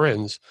see your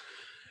friends.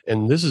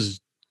 And this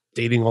is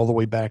dating all the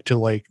way back to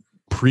like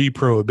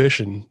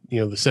pre-prohibition, the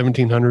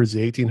 1700s,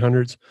 the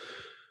 1800s.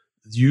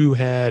 You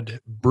had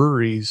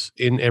breweries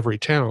in every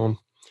town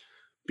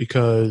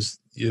because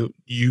you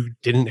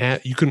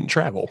couldn't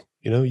travel.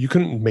 You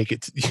couldn't make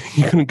it.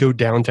 You couldn't go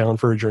downtown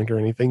for a drink or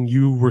anything.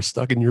 You were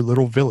stuck in your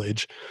little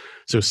village.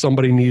 So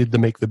somebody needed to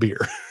make the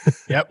beer.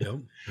 Yep.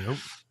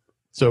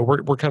 So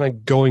we're kind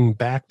of going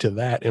back to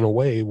that in a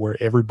way where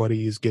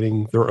everybody is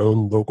getting their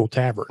own local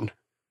tavern,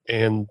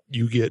 and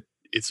you get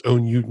its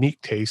own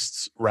unique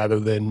tastes rather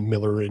than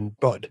Miller and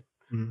Bud.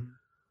 Mm-hmm.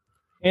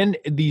 And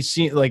these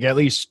like at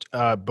least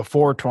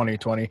before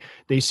 2020,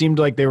 they seemed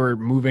like they were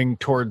moving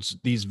towards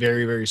these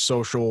very, very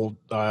social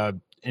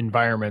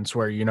environments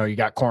where, you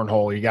got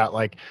cornhole, you got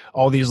like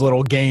all these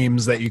little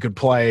games that you could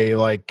play,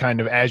 like kind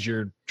of as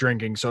you're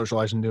drinking,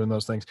 socializing, doing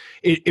those things.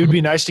 It would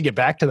be nice to get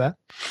back to that.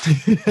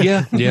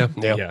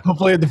 Yeah.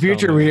 Hopefully in the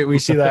future, we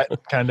see that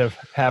kind of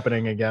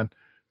happening again.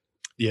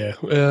 Yeah.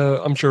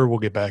 I'm sure we'll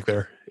get back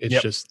there.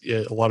 It's just,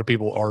 a lot of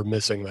people are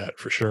missing that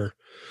for sure.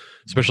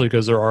 Especially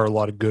because there are a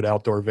lot of good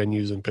outdoor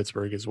venues in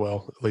Pittsburgh as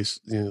well. At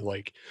least,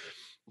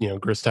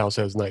 Grist House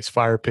has nice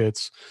fire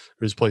pits.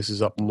 There's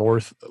places up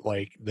north,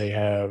 like they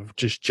have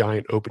just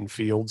giant open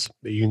fields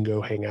that you can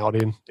go hang out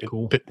in.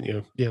 Cool.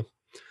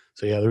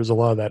 So there's a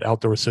lot of that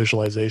outdoor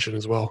socialization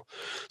as well.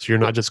 So you're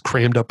not just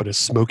crammed up in a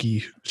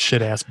smoky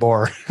shit ass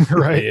bar.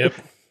 Right. Yep.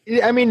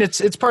 I mean,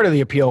 it's part of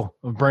the appeal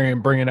of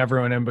bringing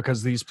everyone in,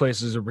 because these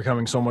places are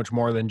becoming so much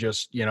more than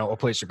just, a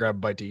place to grab a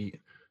bite to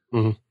eat.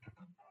 Mm-hmm.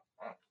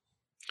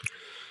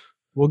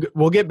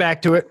 We'll get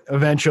back to it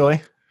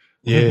eventually.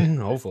 Yeah.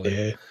 Hopefully.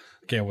 Yeah.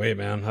 Can't wait,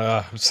 man.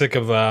 I'm sick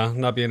of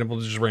not being able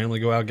to just randomly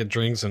go out, get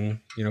drinks, and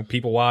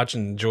people watch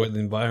and enjoy the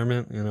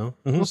environment.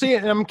 We'll see.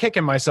 I'm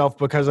kicking myself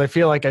because I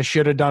feel like I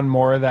should have done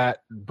more of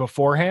that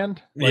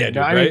beforehand. Like, dude,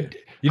 right? Mean,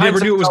 you never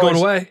knew it was going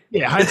away.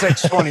 Yeah,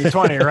 hindsight's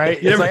 20/20,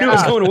 right? You never knew it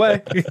was going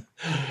away.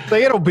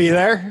 Like it'll be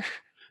there.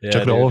 Yeah,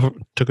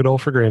 took it all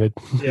for granted.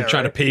 You're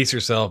trying to pace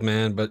yourself,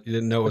 man, but you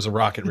didn't know it was a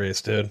rocket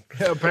race, dude.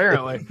 Yeah,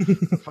 apparently,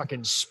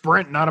 fucking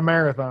sprint, not a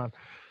marathon.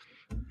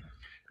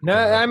 No,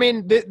 I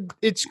mean,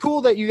 it's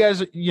cool that you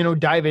guys,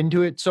 dive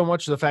into it so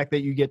much. The fact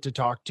that you get to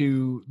talk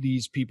to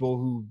these people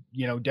who,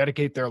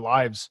 dedicate their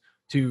lives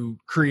to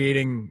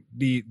creating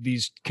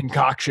these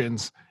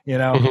concoctions,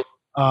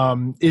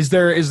 Mm-hmm. Is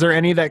there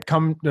any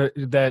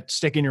that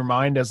stick in your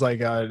mind as like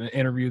an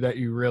interview that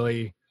you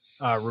really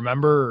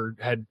remember or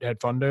had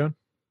fun doing?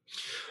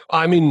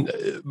 I mean,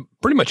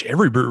 pretty much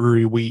every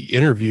brewery we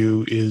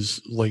interview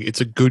is like,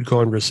 it's a good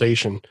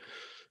conversation.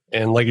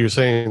 And like you're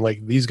saying,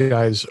 like these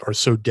guys are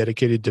so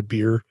dedicated to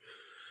beer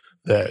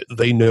that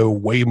they know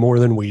way more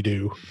than we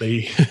do.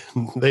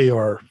 They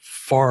are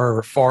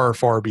far, far,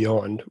 far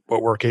beyond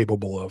what we're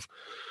capable of.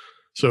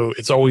 So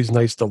it's always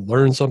nice to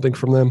learn something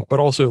from them. But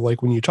also,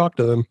 like when you talk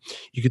to them,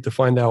 you get to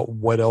find out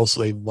what else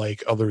they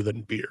like other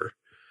than beer.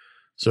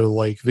 So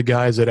like the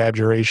guys at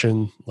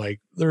Abjuration,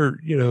 like they're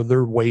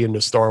way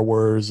into Star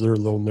Wars. They're a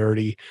little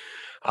nerdy.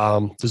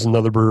 There's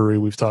another brewery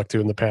we've talked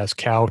to in the past,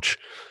 Couch,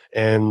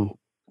 and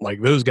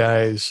like those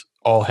guys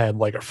all had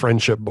like a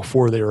friendship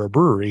before they were a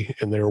brewery,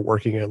 and they were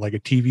working at like a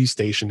TV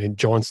station in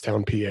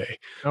Johnstown, PA.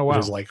 Oh, wow.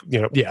 Which is like,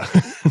 yeah.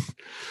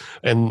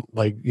 And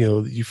like,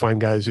 you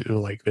find guys who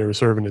like they were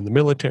serving in the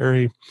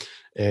military,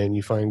 and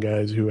you find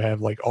guys who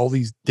have like all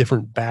these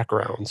different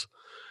backgrounds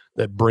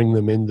that bring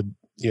them into,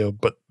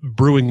 but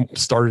brewing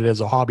started as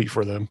a hobby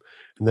for them.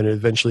 And then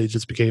eventually it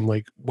just became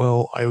like,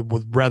 well, I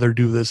would rather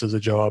do this as a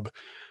job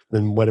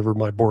than whatever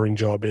my boring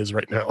job is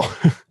right now.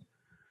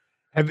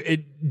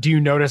 Do you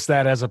notice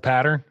that as a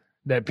pattern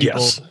that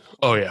people Yes.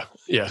 Oh yeah.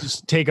 Yeah.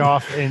 just take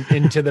off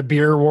into the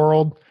beer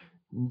world,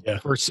 Yeah.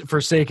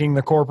 forsaking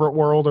the corporate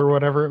world or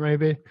whatever it may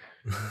be?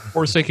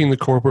 Forsaking the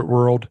corporate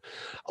world.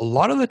 A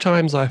lot of the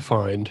times I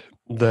find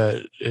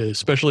that,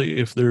 especially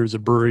if there's a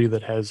brewery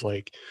that has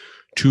like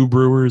 2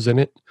 brewers in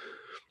it,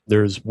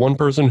 there's one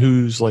person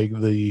who's like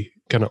the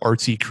kind of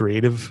artsy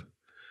creative,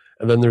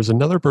 and then there's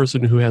another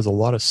person who has a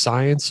lot of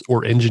science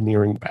or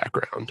engineering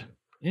background.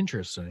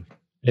 Interesting.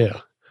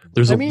 Yeah.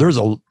 There's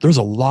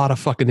a lot of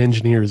fucking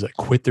engineers that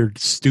quit their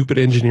stupid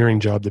engineering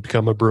job to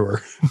become a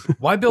brewer.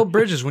 Why build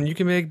bridges when you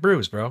can make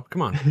brews, bro?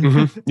 Come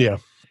on. Yeah.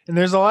 And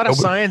there's a lot of Oh,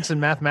 but- science and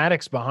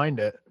mathematics behind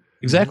it.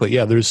 Exactly.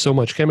 Yeah, there's so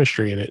much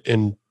chemistry in it,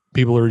 and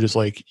people are just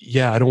like,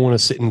 yeah, I don't want to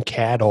sit in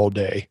CAD all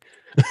day.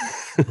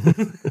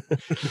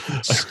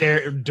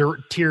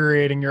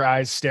 Deteriorating your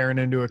eyes staring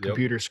into a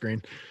computer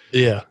screen.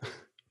 Yeah.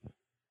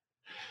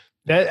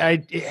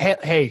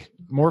 Hey,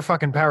 more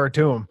fucking power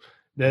to them.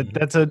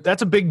 That's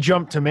a big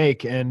jump to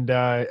make, and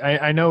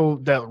I know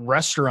that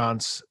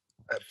restaurants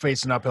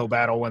face an uphill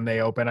battle when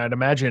they open. I'd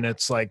imagine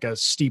it's like a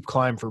steep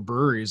climb for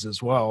breweries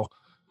as well.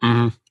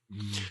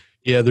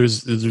 Yeah,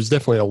 there's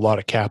definitely a lot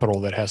of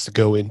capital that has to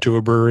go into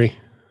a brewery,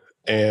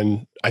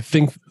 and I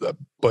think,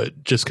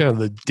 but just kind of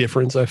the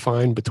difference I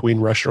find between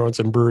restaurants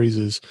and breweries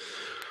is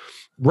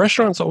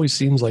restaurants always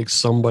seems like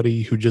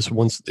somebody who just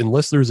wants,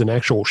 unless there's an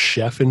actual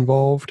chef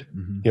involved,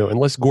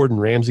 unless Gordon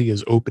Ramsay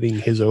is opening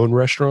his own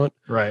restaurant,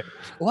 Right.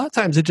 a lot of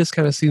times it just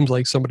kind of seems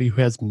like somebody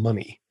who has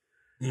money.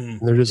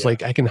 And they're just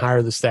like, I can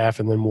hire the staff,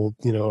 and then we'll,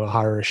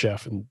 hire a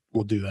chef and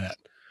we'll do that.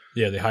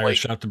 Yeah, they hire a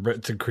chef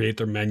to create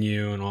their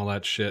menu and all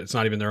that shit. It's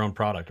not even their own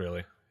product,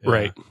 really. Yeah.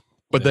 Right.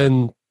 But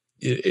then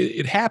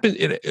it happens.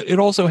 It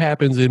also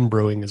happens in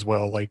brewing as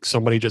well. Like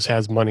somebody just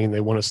has money and they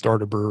want to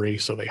start a brewery,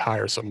 so they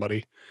hire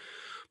somebody.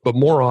 But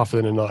more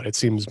often than not, it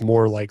seems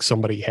more like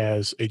somebody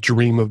has a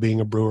dream of being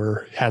a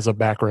brewer, has a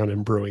background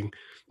in brewing.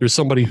 There's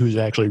somebody who's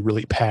actually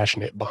really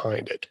passionate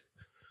behind it.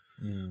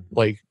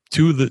 Like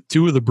two of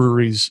the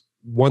breweries,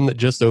 one that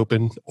just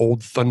opened,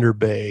 Old Thunder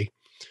Bay,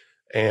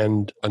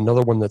 and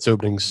another one that's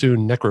opening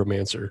soon,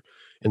 Necromancer,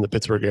 in the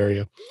Pittsburgh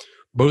area.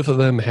 Both of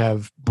them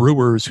have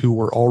brewers who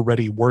were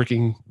already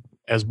working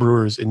as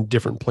brewers in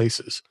different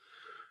places.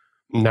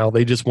 Now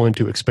they just wanted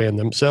to expand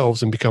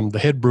themselves and become the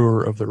head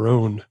brewer of their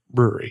own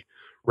brewery,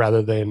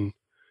 rather than,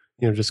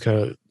 just kind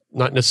of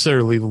not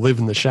necessarily live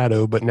in the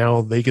shadow, but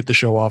now they get to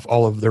show off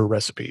all of their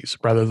recipes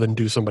rather than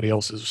do somebody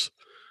else's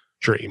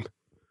dream.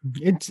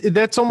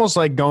 That's almost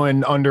like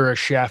going under a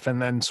chef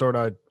and then sort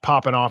of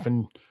popping off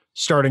and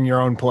starting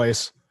your own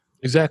place.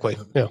 Exactly.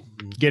 Yeah.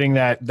 Getting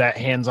that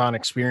hands-on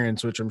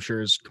experience, which I'm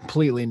sure is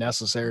completely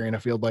necessary in a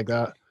field like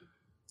that.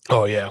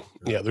 Oh yeah.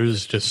 Yeah.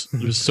 There's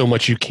so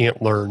much you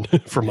can't learn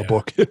from a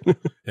book.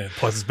 Yeah.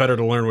 Plus, it's better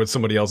to learn with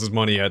somebody else's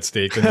money at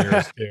stake than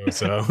yours too.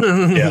 So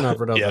not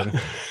for nothing.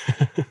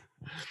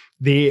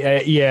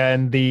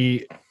 Yeah.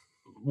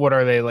 What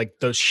are they, like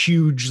those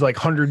huge, like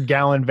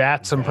 100-gallon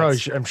vats? I'm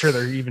sure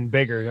they're even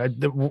bigger.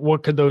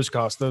 What could those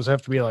cost? Those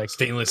have to be like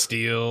Stainless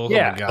steel.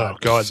 Yeah. Oh my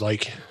God.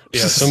 Like,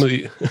 yeah, some of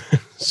the,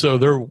 so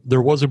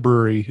there was a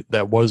brewery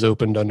that was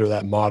opened under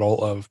that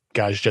model of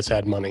guys just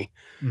had money,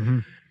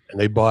 and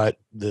they bought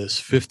this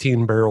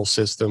 15-barrel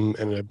system,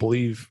 and I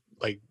believe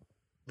like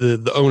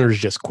the owners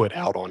just quit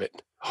out on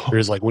it. They're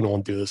just like, we don't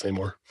want to do this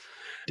anymore.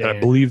 And I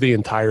believe the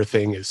entire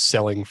thing is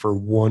selling for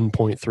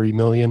 $1.3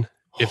 million.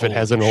 If it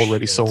hasn't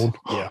already sold.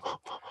 Yeah.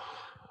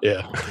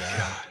 Yeah.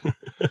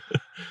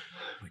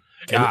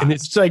 and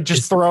it's like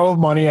just throw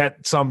money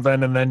at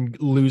something and then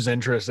lose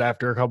interest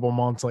after a couple of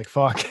months. Like,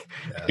 fuck.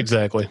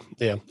 Exactly.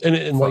 Yeah.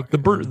 And like the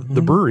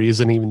brewery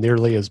isn't even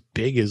nearly as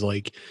big as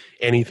like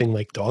anything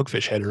like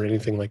Dogfish Head or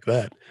anything like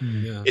that.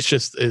 Yeah. It's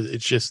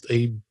just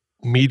a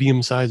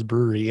medium-sized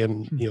brewery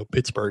in,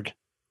 Pittsburgh.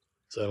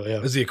 So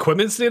yeah. Is the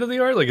equipment state of the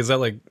art? Like, is that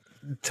like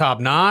top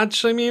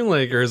notch? I mean,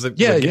 like, or is it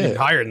Yeah.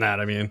 higher than that?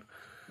 I mean,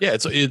 yeah,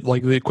 it's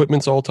like the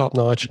equipment's all top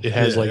notch. It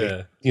has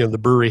the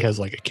brewery has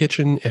like a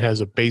kitchen. It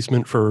has a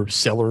basement for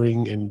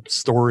cellaring and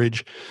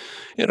storage.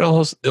 It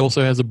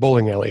also has a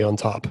bowling alley on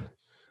top.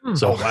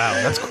 So wow,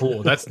 that's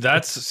cool. That's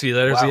there's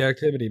the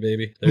activity,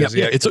 baby. There's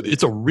the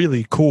it's a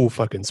really cool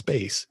fucking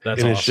space.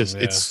 That's and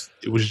awesome,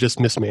 it was just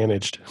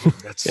mismanaged.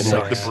 That's and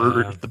like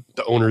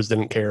the owners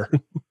didn't care.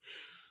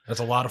 That's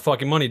a lot of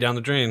fucking money down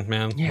the drain,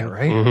 man. Yeah,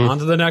 right. On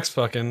to the next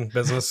fucking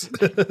business.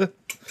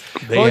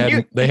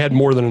 They had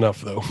more than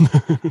enough though.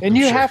 And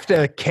you have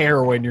to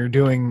care when you're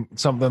doing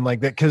something like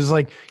that, because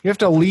like you have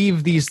to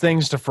leave these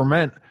things to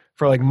ferment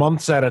for like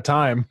months at a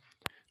time.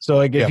 So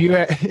like if you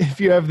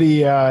have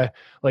the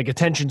like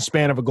attention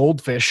span of a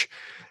goldfish,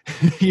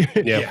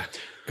 Yeah.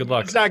 Good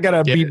luck. it's not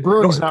gonna be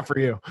brewing's not for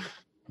you.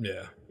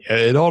 Yeah. Yeah,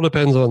 it all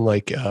depends on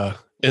like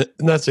and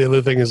that's the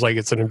other thing is like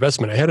it's an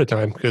investment ahead of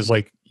time, because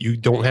like you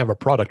don't have a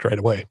product right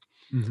away.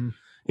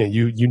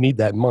 You need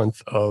that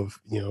month of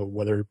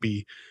whether it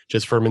be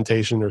just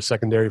fermentation or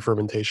secondary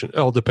fermentation. It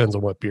all depends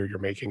on what beer you're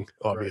making,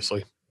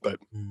 obviously. But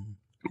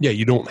yeah,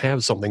 you don't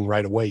have something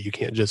right away. You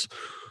can't just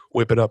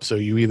whip it up. So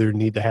you either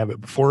need to have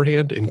it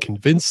beforehand and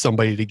convince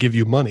somebody to give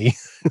you money,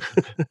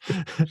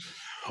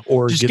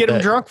 or Just get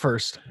them drunk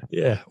first.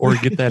 Yeah, or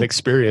get that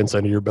experience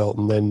under your belt,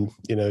 and then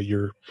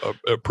you're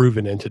a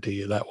proven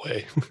entity that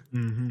way.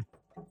 Mm-hmm.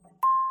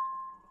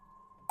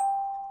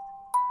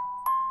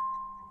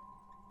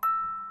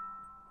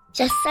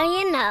 Just so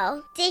you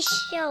know, this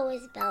show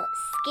is about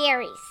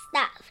scary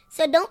stuff.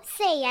 So don't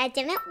say I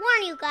didn't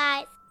warn you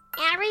guys.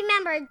 And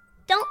remember,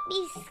 don't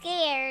be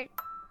scared.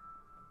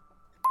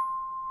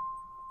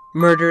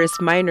 Murderous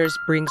Minors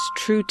brings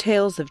true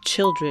tales of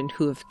children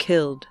who have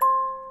killed.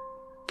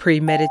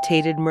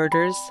 Premeditated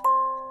murders,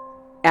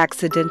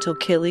 accidental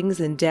killings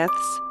and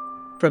deaths,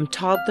 from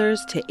toddlers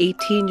to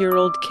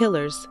 18-year-old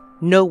killers,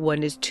 no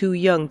one is too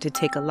young to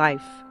take a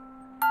life.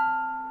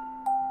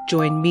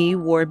 Join me,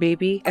 War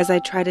Baby, as I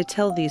try to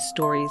tell these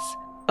stories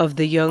of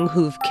the young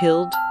who've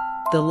killed,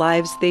 the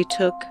lives they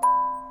took,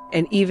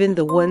 and even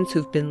the ones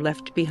who've been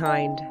left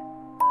behind.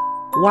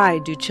 Why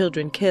do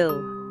children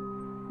kill?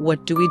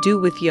 What do we do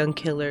with young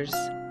killers?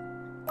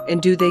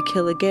 And do they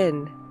kill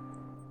again?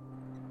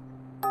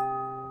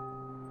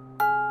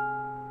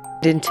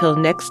 Until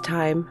next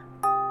time,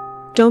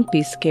 don't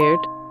be scared.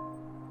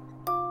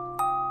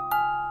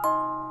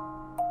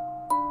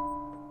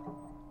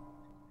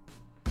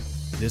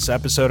 This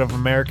episode of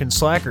American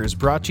Slacker is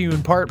brought to you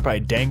in part by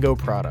Dango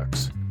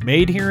Products.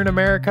 Made here in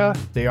America,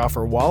 they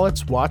offer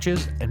wallets,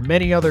 watches, and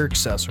many other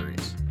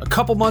accessories. A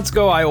couple months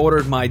ago, I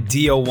ordered my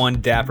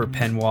DO1 Dapper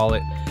pen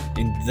wallet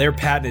in their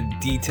patented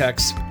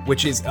D-Tex,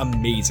 which is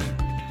amazing.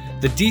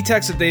 The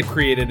D-Tex that they've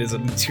created is a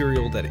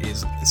material that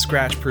is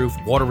scratch-proof,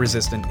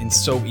 water-resistant, and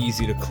so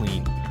easy to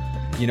clean.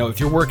 You know, if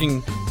you're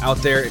working out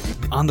there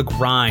on the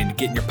grind,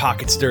 getting your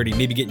pockets dirty,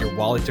 maybe getting your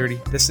wallet dirty,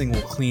 this thing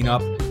will clean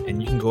up,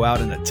 and you can go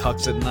out in the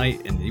tux at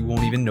night, and you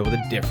won't even know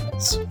the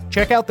difference.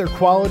 Check out their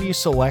quality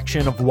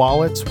selection of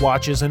wallets,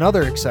 watches, and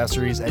other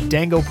accessories at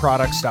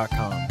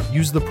dangoproducts.com.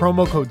 Use the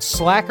promo code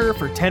SLACKER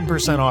for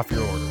 10% off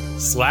your order.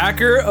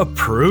 Slacker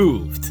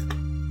approved.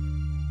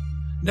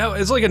 Now,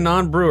 as like a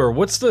non-brewer,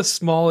 what's the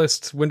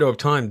smallest window of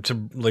time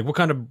to, like, what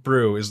kind of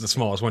brew is the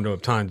smallest window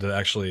of time to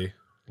actually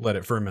let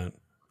it ferment?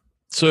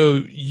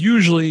 So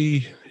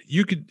usually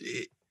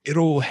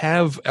it'll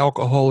have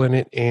alcohol in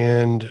it,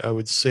 and I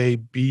would say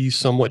be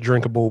somewhat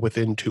drinkable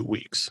within 2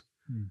 weeks.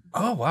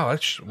 Oh, wow.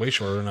 That's way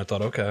shorter than I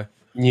thought. Okay.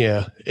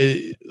 Yeah.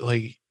 Is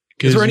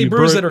there any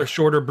brews that are a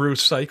shorter brew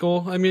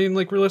cycle? I mean,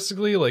 like,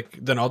 realistically,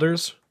 like, than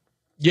others?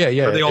 Yeah.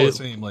 Or are they all the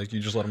same? Like, you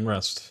just let them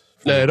rest?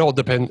 No, it all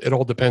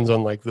depends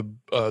on like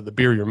the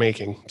beer you're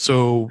making.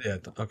 So Yeah.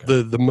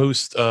 Okay. the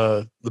most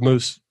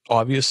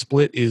obvious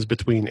split is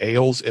between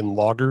ales and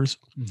lagers.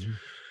 Mm-hmm.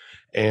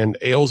 And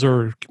ales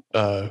are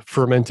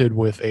fermented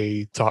with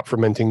a top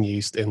fermenting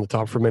yeast, and the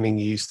top fermenting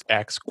yeast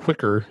acts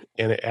quicker,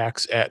 and it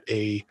acts at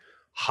a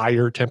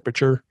higher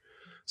temperature.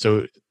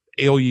 So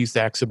ale yeast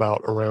acts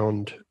about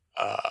around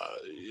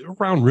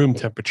room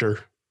temperature,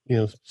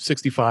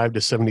 65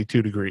 to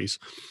 72 degrees.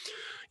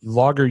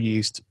 Lager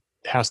yeast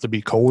has to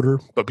be colder,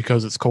 but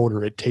because it's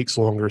colder, it takes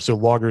longer. So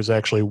lagers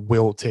actually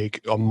will take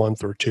a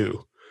month or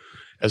two,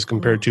 as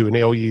compared to an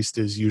ale yeast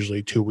is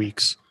usually 2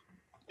 weeks,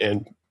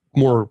 and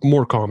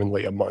more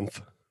commonly a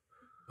month.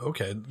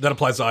 Okay. That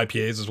applies to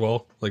IPAs as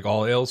well, like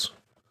all ales?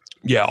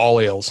 Yeah, all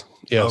ales.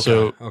 Yeah.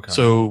 Okay,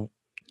 So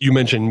you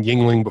mentioned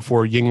Yingling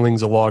before.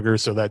 Yingling's a lager,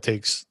 so that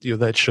takes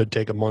that should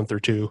take a month or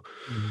two.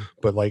 Mm-hmm.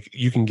 But like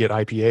you can get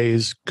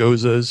IPAs,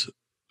 Gozas,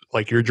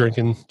 like you're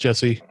drinking,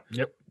 Jesse.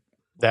 Yep.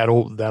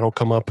 That'll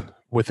come up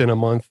within a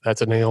month.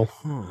 That's an ale.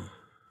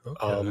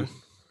 Okay.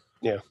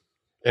 Yeah.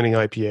 Any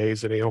IPA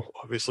is an ale,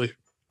 obviously.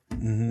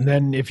 And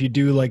then if you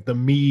do like the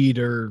mead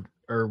or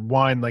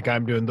wine like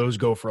I'm doing, those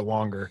go for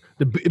longer.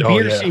 The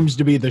beer seems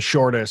to be the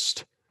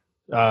shortest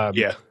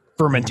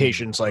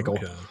fermentation cycle.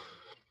 Okay.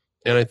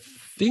 And I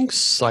think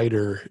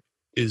cider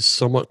is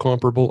somewhat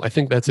comparable. I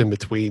think that's in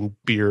between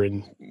beer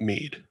and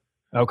mead.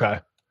 Okay.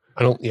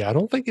 I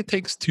don't think it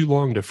takes too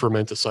long to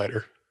ferment a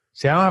cider.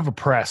 See, I don't have a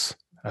press.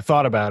 I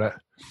thought about it.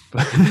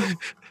 But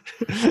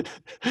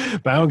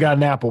I don't got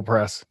an apple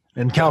press.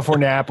 And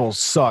California apples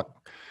suck.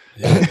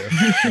 Yeah.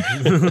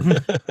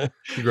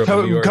 You grew up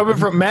in New York. Coming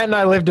from Matt and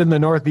I lived in the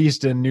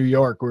Northeast in New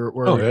York where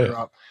we grew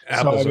up.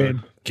 Apples So, are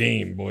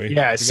game, boy.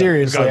 Yeah,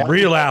 seriously. We got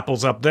real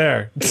apples up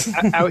there.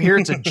 Out here,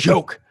 it's a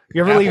joke.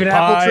 You ever Apple leave an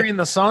pie. apple tree in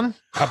the sun?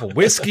 Apple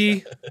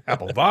whiskey,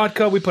 apple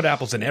vodka. We put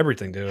apples in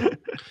everything, dude.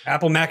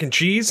 Apple mac and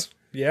cheese.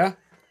 Yeah.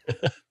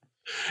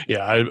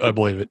 Yeah, I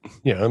believe it.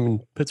 Yeah, I'm in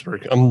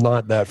Pittsburgh. I'm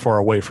not that far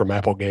away from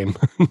Apple Game.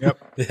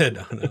 Yep. Yeah,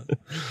 no.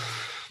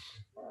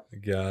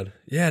 God.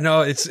 Yeah,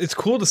 no, it's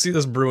cool to see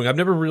this brewing. I've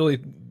never really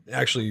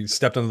actually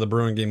stepped into the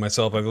brewing game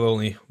myself. I've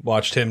only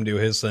watched him do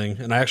his thing,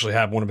 and I actually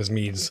have one of his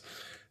meads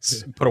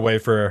put away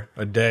for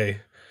a day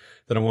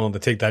that I'm willing to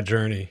take that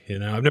journey.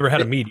 I've never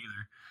had a mead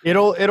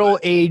either. It'll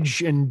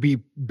age and be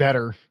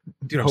better.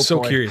 Dude, I'm so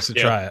hopefully. curious to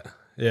try it.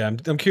 Yeah,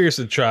 I'm curious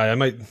to try. I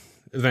might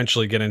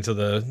eventually get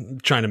into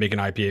trying to make an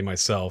IPA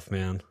myself,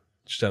 man.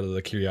 Just out of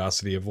the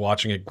curiosity of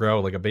watching it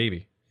grow like a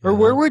baby. Or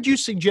where would you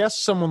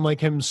suggest someone like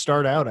him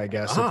start out, I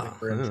guess, if they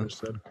were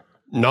interested?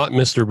 Not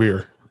Mr.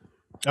 Beer.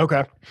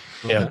 Okay.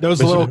 Yeah. Those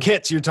Mr. little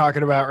kits you're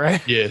talking about,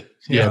 right? Yeah.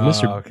 Yeah.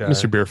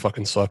 Mr. Beer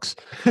fucking sucks.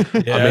 Yeah, I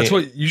mean- that's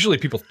what usually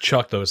people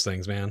chuck those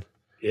things, man.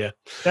 Yeah.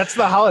 That's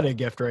the holiday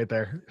gift right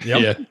there.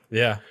 Yep. Yeah.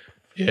 Yeah.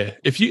 Yeah.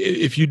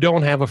 If you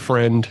don't have a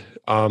friend,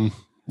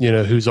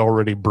 who's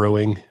already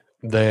brewing,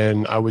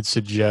 then I would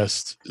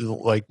suggest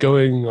like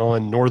going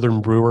on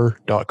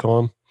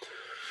northernbrewer.com.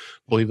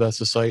 I believe that's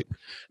the site.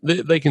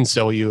 They can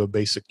sell you a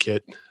basic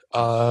kit.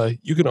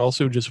 You can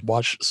also just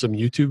watch some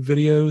YouTube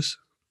videos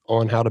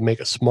on how to make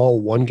a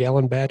small 1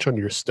 gallon batch on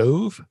your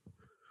stove.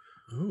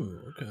 Ooh,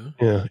 okay.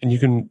 Yeah. And you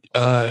can,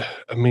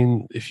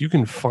 if you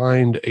can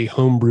find a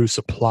homebrew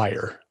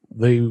supplier,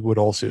 they would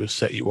also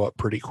set you up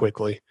pretty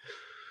quickly.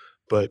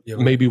 But Yeah.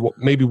 maybe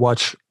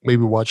watch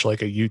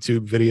like a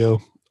YouTube video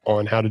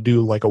on how to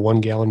do like a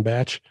 1 gallon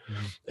batch,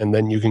 and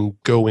then you can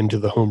go into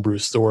the homebrew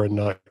store and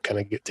not kind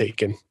of get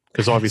taken,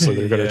 because obviously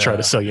they're going to try Yeah.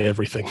 to sell you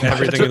everything.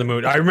 Everything in the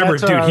mood. I remember,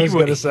 That's what dude. I was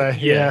gonna say.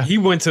 Yeah. he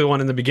went to one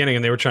in the beginning,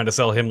 and they were trying to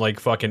sell him like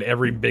fucking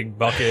every big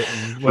bucket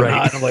and whatnot.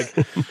 Right. And I'm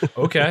like,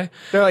 okay,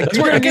 They're like, That's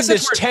you're where- I going to guess need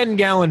that's this where-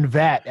 10-gallon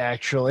vat,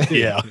 actually.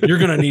 Yeah. you're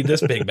gonna need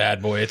this big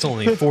bad boy. It's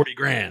only 40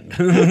 grand.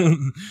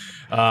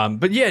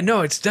 But yeah,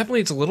 no, it's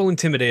a little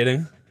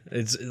intimidating.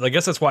 I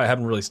guess that's why I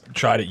haven't really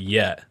tried it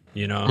yet.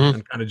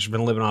 I'm kind of just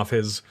been living off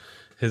his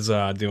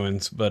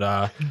doings,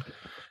 but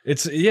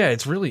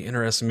it's really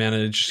interesting, man.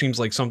 And it just seems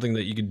like something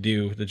that you could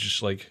do that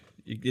just like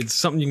it's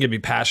something you can be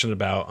passionate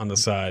about on the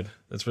side.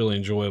 That's really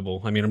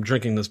enjoyable. I mean, I'm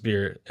drinking this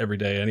beer every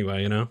day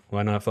anyway.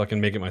 Why not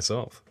fucking make it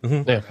myself?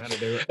 Yeah.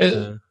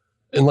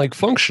 And like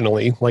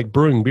functionally, like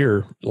brewing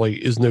beer, like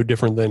is no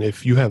different than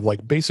if you have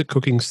like basic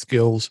cooking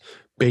skills,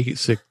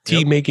 basic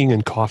tea making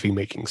and coffee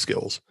making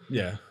skills.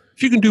 Yeah.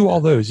 If you can do all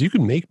those, you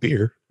can make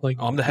beer. Like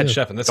Oh, I'm the head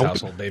chef in this Don't-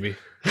 household, baby.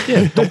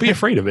 Yeah, don't be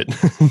afraid of it.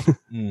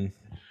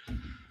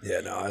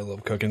 Yeah, no, I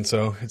love cooking,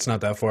 so it's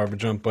not that far of a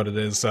jump, but it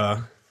is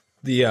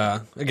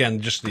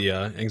again, just the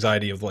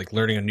anxiety of like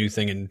learning a new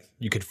thing and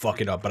you could fuck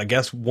it up. But I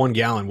guess 1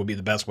 gallon would be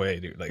the best way,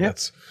 dude. Like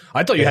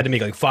I thought you had to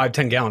make like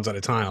 5-10 gallons at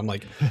a time. I'm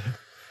like,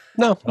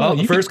 No, Well,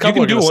 the you first can,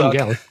 couple you can are do gonna 1 suck.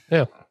 gallon.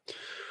 Yeah.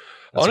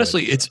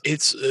 Honestly,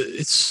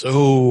 it's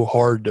so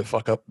hard to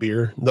fuck up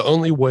beer. The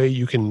only way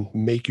you can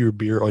make your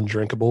beer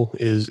undrinkable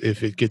is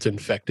if it gets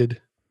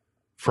infected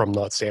from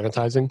not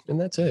sanitizing, and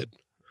that's it.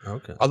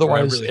 okay.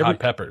 Otherwise, really every- hot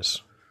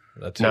peppers.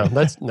 That's No,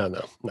 that's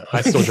no.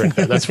 I still drink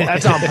that. That's fine.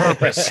 That's on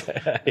purpose.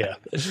 Yeah,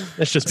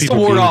 that's just to people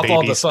ward being off babies.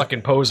 all the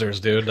fucking posers,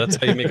 dude. That's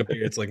how you make a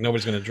beer. It's like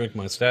nobody's gonna drink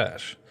my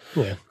stash.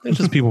 Yeah, it's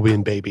just people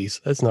being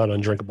babies. That's not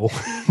undrinkable.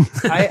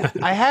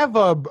 I have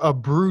a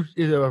brew.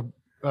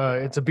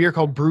 It's a beer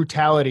called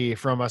Brutality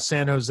from a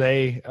San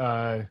Jose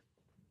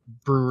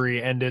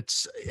brewery, and it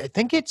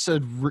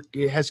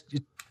has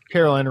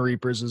Carolina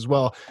Reapers as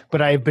well.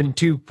 But I've been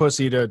too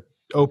pussy to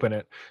open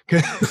it.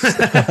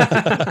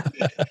 I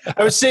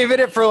was saving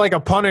it for like a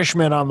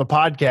punishment on the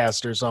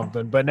podcast or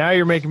something. But now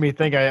you're making me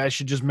think I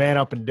should just man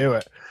up and do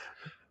it.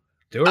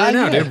 Do it right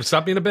now, yeah. dude.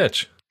 Stop being a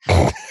bitch.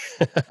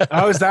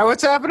 Oh, is that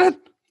what's happening?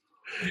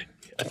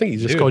 I think he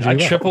just Dude, called you. I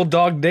out. triple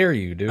dog dare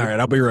you, dude. All right,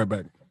 I'll be right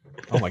back.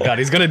 Oh my god,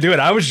 he's gonna do it.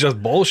 I was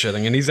just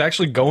bullshitting, and he's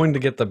actually going to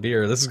get the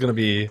beer. This is gonna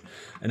be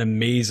an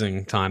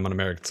amazing time on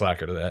American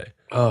Slacker today.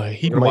 He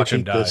We're gonna might watch him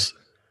hate die. this.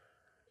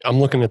 I'm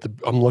looking up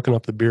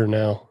the beer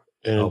now,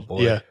 and Oh,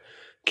 boy. yeah,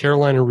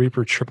 Carolina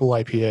Reaper Triple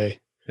IPA.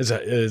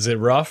 Is it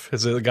rough?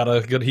 Has it got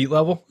a good heat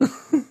level?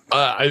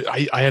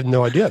 I have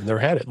no idea. I've never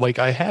had it. Like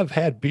I have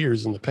had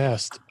beers in the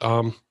past.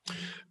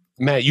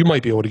 Matt, you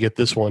might be able to get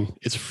this one.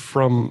 It's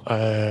from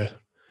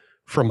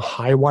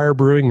Highwire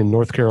Brewing in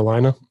North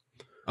Carolina.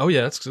 Oh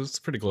yeah, it's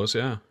pretty close.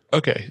 Yeah.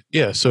 Okay,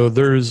 yeah. So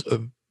there's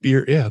a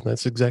beer. Yeah,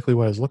 that's exactly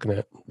what I was looking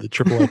at. The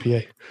Triple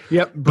IPA.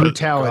 Yep,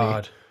 Brutality.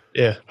 God,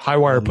 Yeah,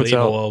 Highwire puts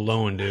label out.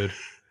 alone, dude. It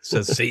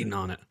says Satan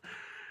on it.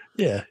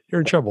 Yeah,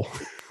 you're in trouble.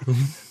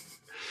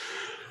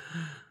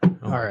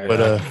 All right.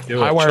 But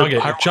Do it.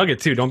 Highwire, Chug it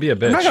too. Don't be a I'm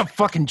not bitch. gonna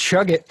fucking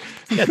chug it.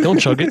 yeah, don't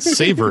chug it.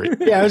 Savor it.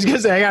 Yeah, I was gonna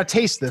say I gotta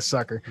taste this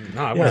sucker.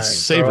 No, I Yeah, wanna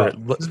savor it.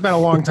 It's been a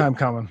long time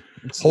coming.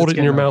 Hold it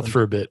in your mouth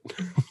for a bit.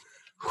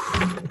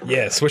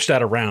 Yeah, switch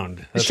that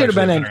around. That should have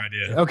been a in. better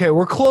idea. Okay,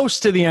 we're close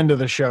to the end of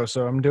the show,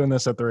 so I'm doing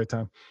this at the right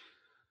time.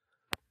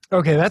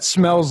 Okay, that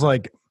smells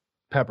like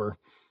pepper.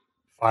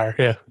 Fire.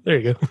 Yeah, there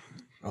you go.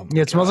 Oh my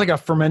Yeah, it smells God. like a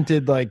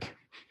fermented like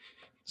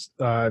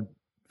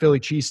Philly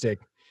cheesesteak.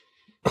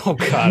 Oh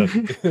god,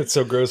 it's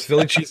so gross.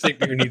 Philly cheesesteak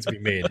beer needs to be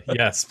made.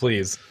 Yes,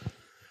 please.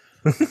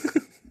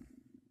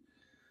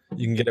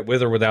 You can get it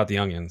with or without the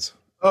onions.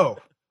 Oh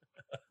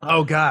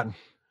God.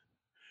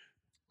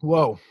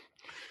 Whoa.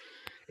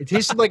 It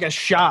tasted like a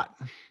shot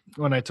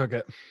when I took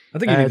it. I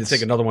think you need to That's-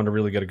 take another one to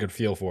really get a good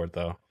feel for it,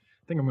 though.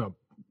 I think I'm gonna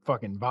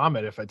fucking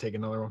vomit if I take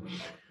another one.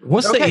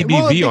 What's Okay, the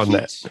well, ABV the on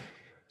that? heat-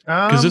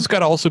 Because it's got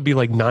to also be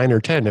like 9 or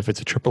 10 if it's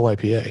a triple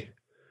IPA.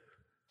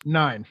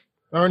 9.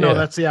 Oh no, Yeah.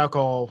 that's the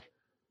alcohol.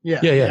 Yeah.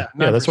 Yeah.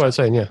 That's what I was 9%.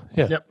 saying. Yeah.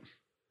 Yep.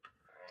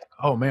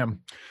 Oh man.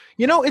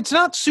 You know, it's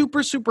not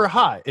super, super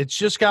hot. It's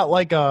just got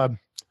like a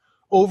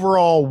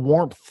overall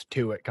warmth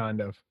to it,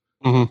 kind of.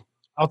 Mhm.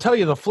 I'll tell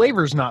you, the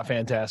flavor's not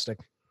fantastic.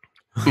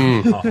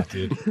 Oh,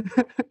 dude.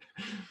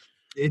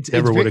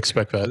 Never would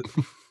expect that.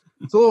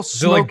 It's a little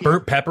Is it like smoky.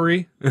 burnt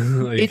peppery?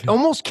 Like, It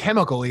almost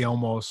chemically,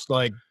 almost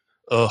like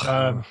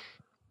Ugh.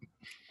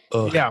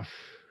 Ugh.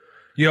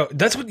 yeah.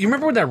 that's what you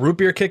remember when that root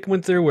beer kick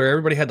went through, where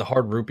everybody had the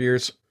hard root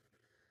beers.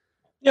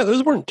 Yeah,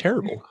 those weren't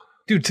terrible.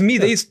 Dude, to me,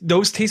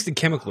 those tasted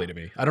chemically to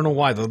me. I don't know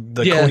why. The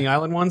Yeah. Coney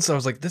Island ones, I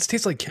was like, this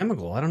tastes like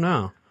chemical. I don't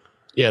know.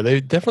 Yeah,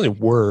 they definitely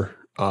were.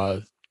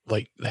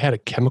 Like they had a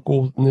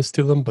chemicalness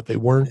to them, but they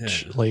weren't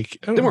like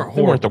They weren't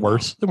They weren't the horrible.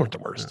 worst. They weren't the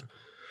worst.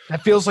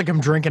 That feels like I'm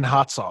drinking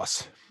hot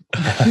sauce.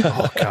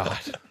 Oh God.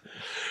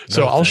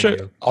 So No, I'll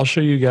thank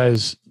show you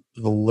guys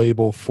the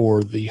label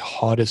for the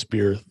hottest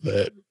beer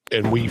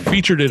and we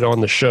featured it on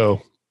the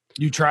show.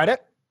 You tried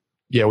it?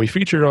 Yeah, we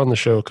featured it on the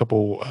show a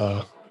couple.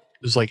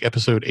 It was like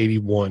episode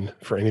 81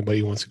 for anybody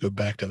who wants to go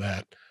back to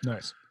that.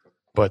 Nice.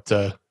 But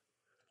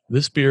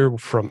this beer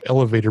from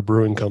Elevator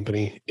Brewing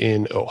Company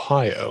in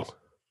Ohio.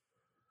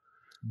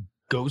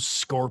 Ghost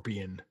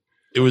Scorpion.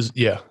 It was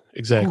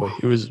exactly.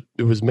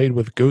 It was made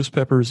with ghost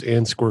peppers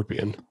and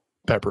scorpion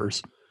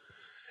peppers.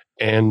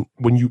 And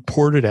when you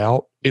poured it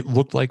out, it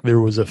looked like there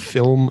was a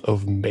film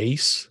of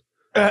mace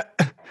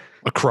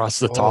across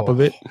the top of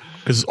it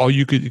because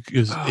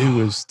it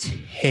was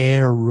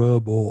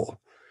terrible.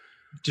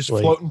 Just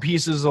Like- floating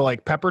pieces of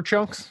like pepper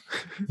chunks.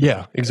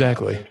 Yeah,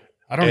 exactly.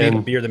 I don't need a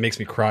And- beer that makes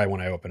me cry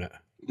when I open it.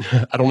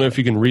 I don't know if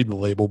you can read the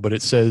label, but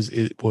it says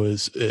it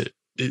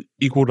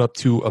equaled up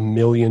to 1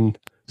 million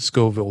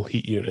Scoville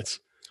heat units.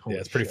 Yeah,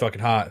 it's pretty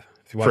fucking hot.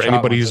 If you For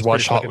anybody who's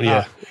watched Hot, Ones,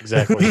 yeah,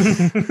 exactly.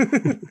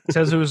 It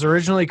says it was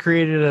originally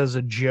created as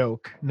a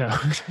joke. No.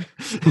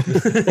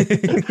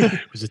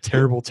 It was a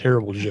terrible,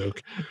 terrible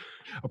joke.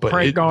 A But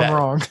prank gone that-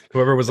 wrong.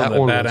 Whoever was on That the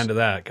one bad was- end of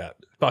that got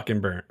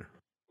fucking burnt.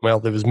 Well,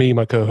 there was me,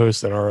 my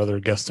co-host, and our other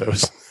guest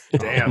host.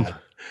 Damn.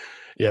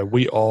 Yeah,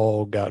 we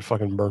all got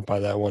fucking burnt by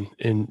that one,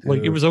 and like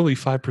it Ugh. was only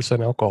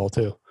 5% alcohol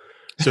too.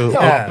 So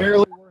Yeah.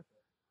 Barely.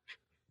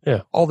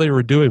 yeah, all they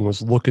were doing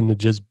was looking to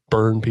just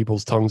burn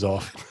people's tongues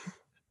off.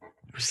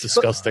 It was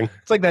disgusting.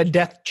 It's like that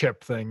death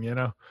chip thing, you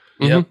know?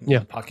 Mhm, yeah,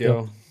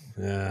 Pacquiao.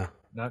 Yeah.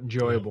 Not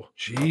enjoyable.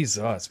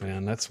 Jesus,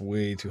 man. That's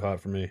way too hot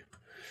for me.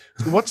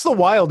 What's the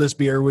wildest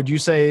beer would you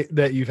say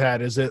that you've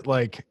had? Is it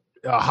like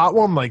a hot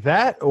one like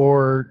that,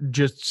 or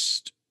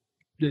just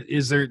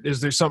is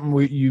there something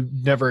you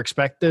never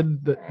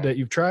expected that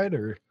you've tried,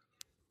 or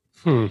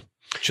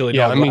Chili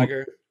Yeah, dog I mean-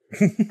 lager.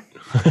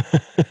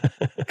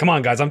 Come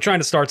on, guys. I'm trying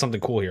to start something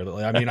cool here.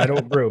 I mean, I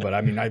don't brew, but I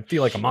mean, I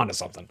feel like I'm onto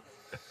something.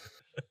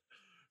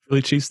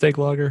 Philly cheesesteak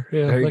lager.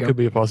 Yeah, There you that go. could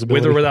be a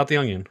possibility. With or without the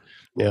onion.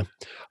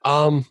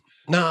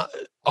 Nah,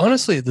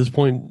 honestly, at this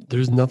point,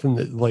 there's nothing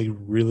that like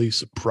really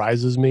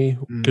surprises me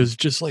Mm. because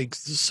just like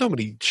so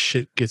many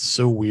shit gets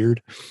so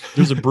weird.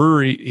 There's a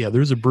brewery,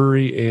 there's a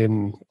brewery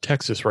in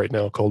Texas right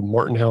now called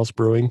Martin House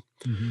Brewing,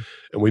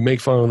 and we make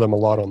fun of them a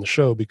lot on the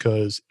show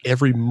because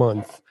every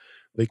month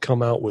they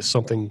come out with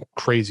something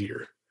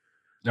crazier.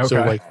 okay.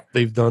 So like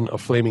they've done a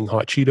flaming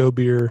hot Cheeto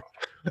beer.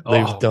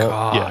 They've Oh, done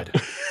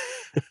God.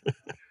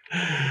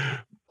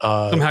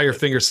 Somehow your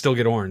fingers still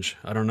get orange.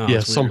 I don't know. yeah,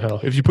 It's weird. somehow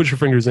if you put your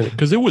fingers in it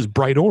because it was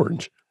bright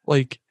orange,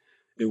 like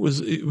it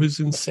was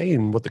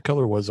insane what the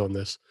color was on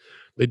this.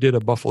 They did a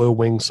buffalo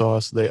wing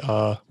sauce. They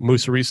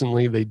most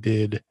recently they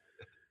did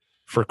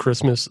for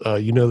Christmas.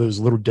 Those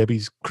Little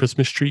Debbie's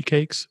Christmas treat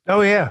cakes.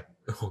 Oh yeah.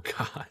 Oh,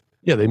 God.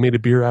 Yeah, they made a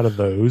beer out of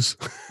those.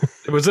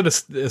 Was it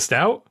a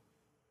stout?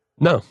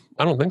 No,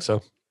 I don't think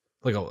so.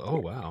 Like, oh,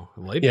 wow. A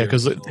light Yeah, beer.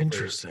 because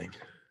Interesting.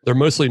 they're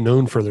mostly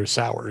known for their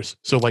sours.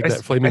 So like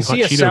that flaming hot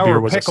see a Cheeto sour beer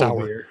was a pickle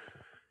sour. beer.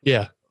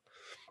 Yeah,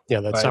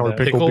 that By sour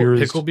the- pickle beer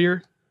is pickle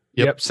beer?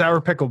 Yep. Yep.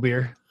 Sour pickle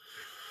beer.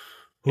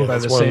 yeah, by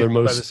that's the one same of their by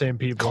the most same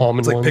people. common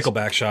It's like ones.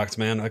 pickleback shocks,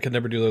 man. I could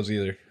never do those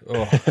either.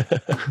 Oh,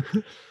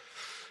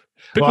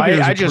 Pickle Well, beers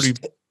I are just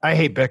pretty- I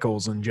hate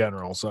pickles in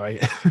general, so I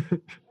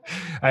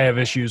I have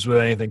issues with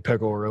anything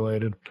pickle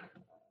related.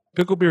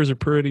 pickle beers are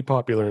pretty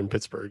popular in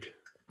Pittsburgh.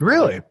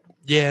 Really?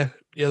 Yeah,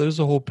 there's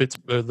a whole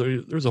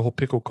there's a whole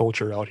pickle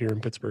culture out here in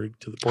Pittsburgh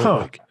to the point Huh.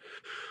 like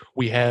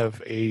we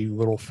have a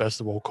little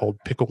festival called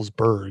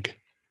Picklesburg,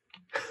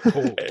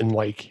 oh. and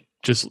like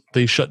just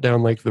they shut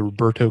down like the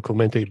Roberto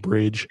Clemente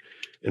Bridge,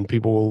 and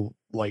people will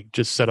like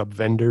just set up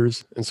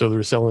vendors, and so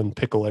they're selling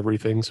pickle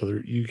everything.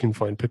 So you can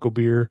find pickle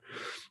beer.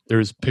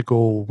 There's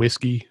pickle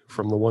whiskey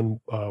from the one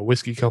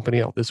whiskey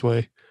company out this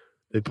way.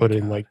 They put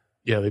in like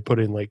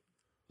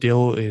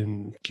dill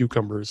and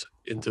cucumbers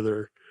into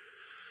their.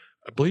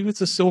 I believe it's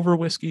a silver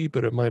whiskey,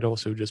 but it might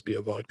also just be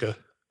a vodka.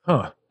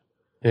 Huh.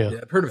 Yeah. Yeah,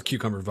 I've heard of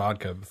cucumber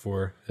vodka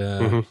before. Yeah.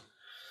 Mhm.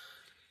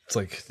 It's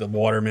like the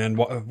water, man.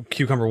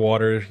 Cucumber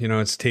water,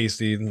 it's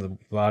tasty. The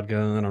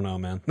vodka, I don't know,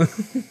 man.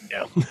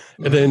 Yeah.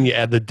 And then you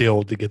add the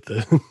dill to get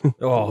the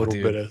Oh, little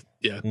dude. bit of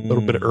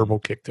little bit of herbal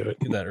kick to it.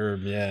 Get that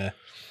herb, yeah.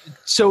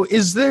 So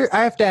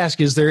I have to ask,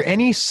 is there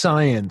any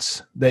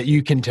science that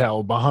you can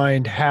tell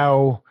behind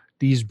how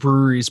these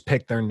breweries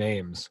pick their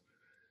names?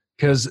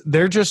 Because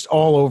they're just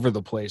all over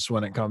the place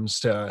when it comes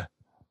to,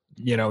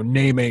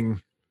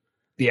 naming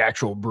the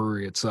actual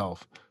brewery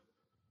itself.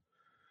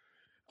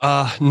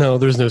 No,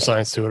 there's no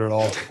science to it at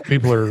all.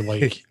 People are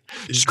like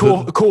Just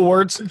cool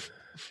words.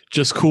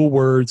 Just cool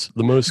words.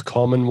 The most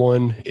common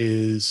one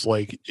is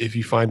like if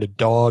you find a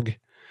dog,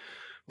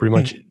 pretty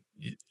much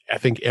I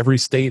think every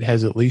state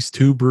has at least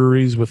 2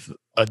 breweries with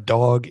a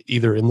dog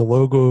either in the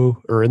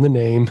logo or in the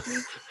name.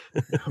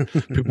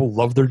 People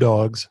love their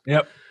dogs.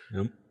 Yep.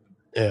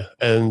 Yeah.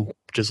 And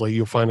just like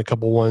you'll find a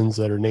couple ones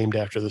that are named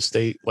after the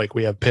state. Like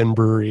we have Penn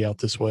Brewery out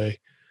this way.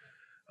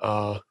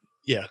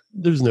 Yeah,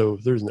 there's no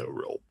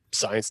real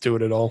science to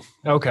it at all.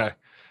 Okay.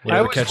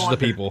 Whatever catches the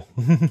people.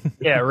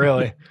 Yeah,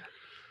 really.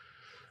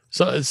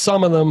 So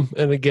some of them,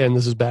 and again,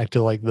 this is back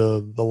to like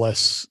the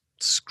less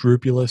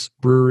scrupulous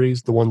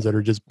breweries, the ones that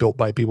are just built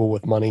by people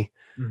with money.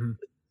 Mm-hmm.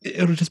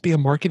 It'll just be a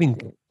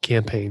marketing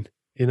campaign,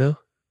 you know?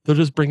 They'll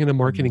just bring in a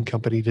marketing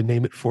company to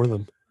name it for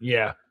them.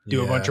 Yeah.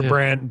 Do a bunch of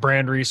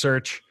brand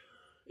research.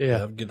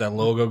 Yeah. Get that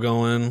logo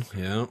going.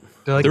 Yeah.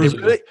 They're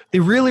like, they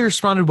really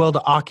responded well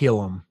to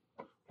Oculum.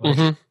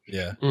 Mm-hmm.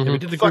 Yeah. Mm-hmm. Yeah, we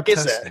did the Fuck group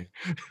is testing.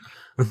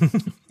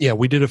 Yeah,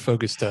 we did a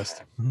focus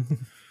test.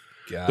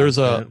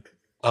 God,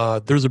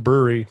 There's a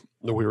brewery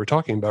that we were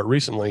talking about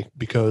recently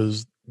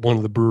because one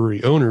of the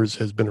brewery owners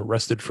has been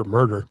arrested for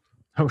murder.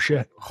 Oh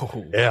shit.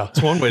 Oh, Yeah.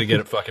 it's one way to get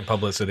it fucking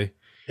publicity.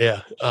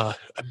 Yeah.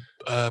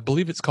 I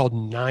believe it's called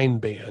Nine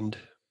Band,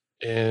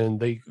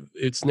 and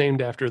it's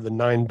named after the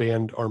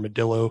 9-band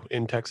armadillo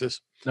in Texas.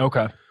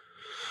 Okay.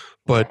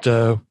 But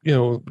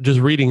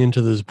just reading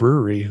into this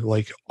brewery,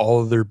 like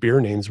all of their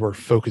beer names were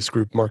focus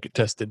group market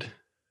tested,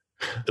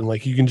 and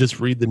like you can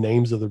just read the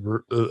names of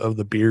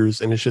the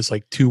beers, and it's just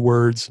like 2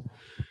 words,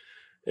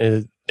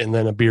 and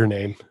then a beer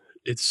name.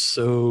 It's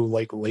so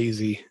like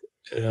lazy,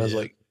 and I was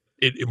like,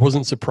 it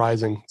wasn't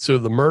surprising. So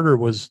the murder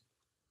was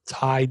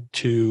tied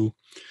to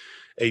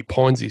a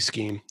Ponzi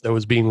scheme that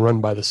was being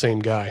run by the same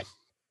guy,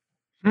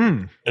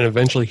 and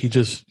eventually he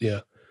just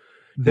their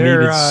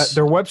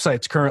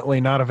website's currently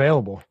not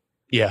available.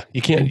 Yeah,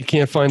 you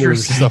can't find their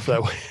stuff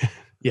that way.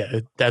 Yeah,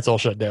 that's all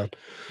shut down.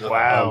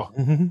 Wow.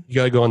 You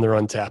got to go on there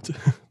untapped.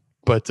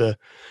 But so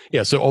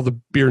all the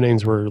beer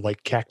names were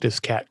like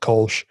Cactus Cat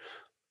Kolsch,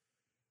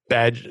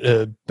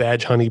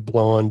 Badge Honey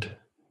Blonde,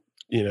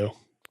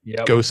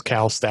 Ghost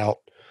Cow Stout.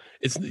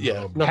 It's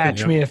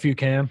Hatch me if you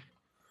can.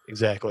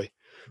 Exactly.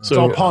 It's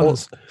all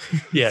puns.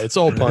 It's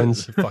all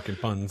puns. Fucking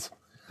puns.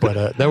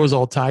 But that was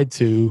all tied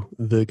to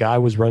the guy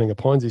was running a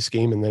Ponzi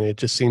scheme, and then it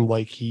just seemed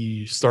like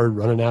he started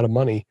running out of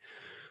money.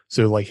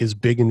 So like his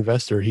big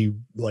investor, he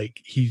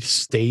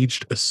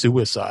staged a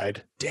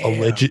suicide.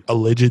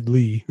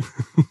 Allegedly.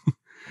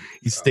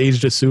 He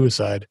staged a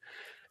suicide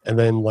and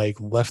then like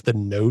left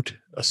a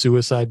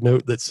suicide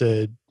note that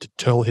said to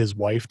tell his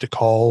wife to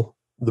call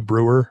the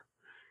brewer.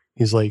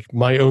 He's like,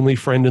 my only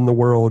friend in the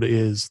world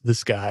is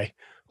this guy.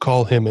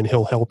 Call him and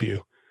he'll help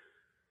you.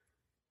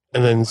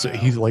 And then so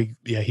he's like,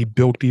 he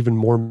bilked even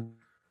more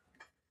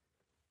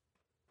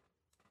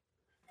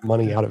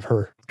money out of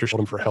her to show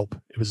him for help.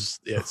 It's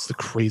the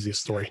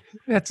craziest story.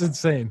 That's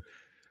insane.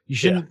 You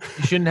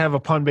shouldn't have a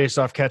pun based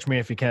off Catch Me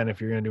If You Can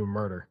if you're going to do a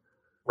murder.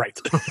 Right.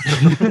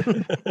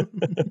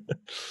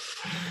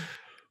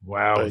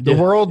 Wow. But, the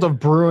world of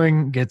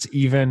brewing gets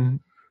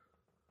even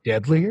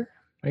deadlier,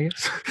 I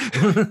guess.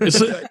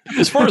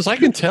 As far as I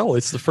can tell,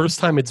 it's the first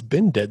time it's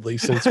been deadly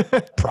since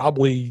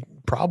probably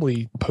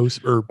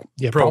post or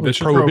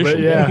Prohibition.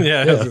 Prohibition.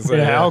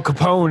 Al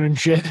Capone and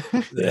shit.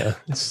 Yeah,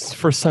 it's the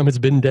first time it's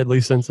been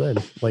deadly since then.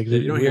 Like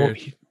you don't hear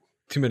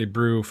too many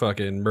brew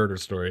fucking murder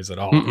stories at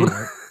all.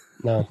 Right?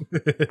 No,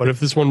 but if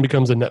this one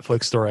becomes a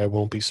Netflix story, I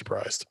won't be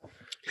surprised.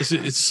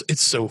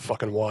 It's so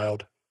fucking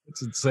wild.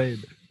 It's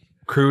insane.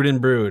 Crude and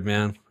brewed,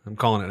 man. I'm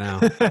calling it now.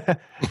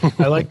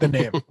 I like the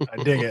name. I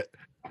dig it.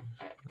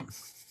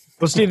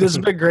 Well, Steve, this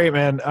has been great,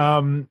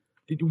 man.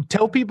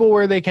 Tell people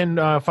where they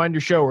can find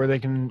your show, where they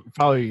can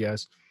follow you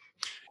guys.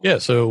 Yeah,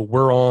 so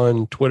we're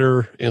on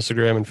Twitter,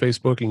 Instagram, and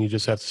Facebook, and you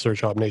just have to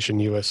search Hop Nation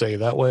USA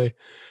that way.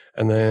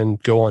 And then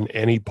go on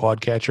any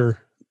podcatcher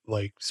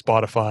like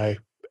Spotify,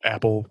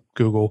 Apple,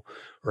 Google,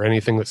 or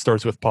anything that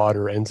starts with pod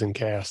or ends in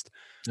cast.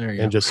 There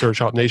you and go. just search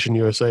Hop Nation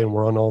USA, and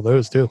we're on all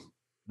those too.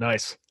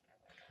 Nice.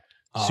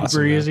 Awesome,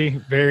 Super man.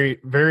 easy. Very,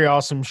 very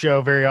awesome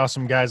show. Very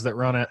awesome guys that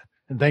run it.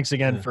 And thanks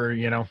again for,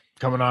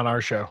 coming on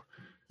our show.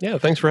 Yeah,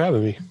 thanks for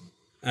having me.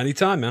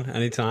 Anytime, man.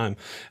 Anytime.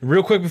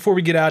 Real quick before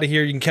we get out of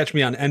here, you can catch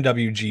me on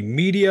NWG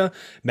Media,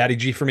 Matty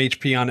G from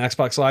HP on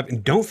Xbox Live.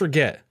 And don't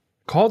forget,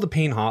 call the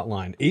Pain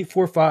Hotline,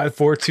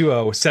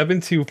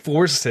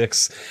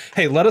 845-420-7246.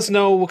 Hey, let us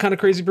know what kind of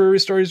crazy brewery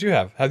stories you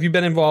have. Have you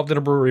been involved in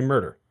a brewery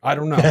murder? I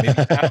don't know. Maybe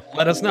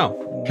let us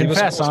know. Give us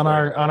a Confess cool on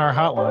story. our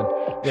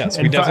hotline. Yes,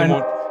 we And definitely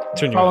and won't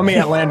turn you Follow on. me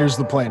at Landers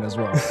the Plane as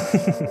well.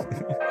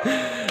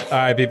 All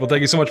right, people.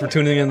 Thank you so much for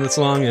tuning in this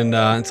long. And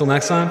until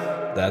next time,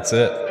 that's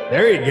it.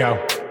 There you go.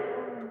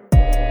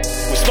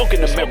 We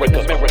smoking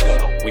America.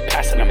 We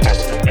passing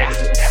America.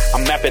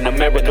 I'm mapping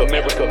America.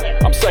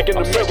 I'm psyching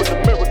America.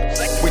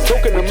 We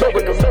talking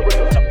America.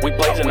 We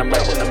blazing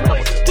America.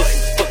 This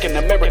is fucking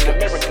America.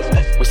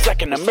 We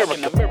second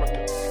America.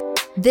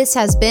 This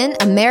has been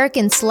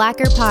American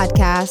Slacker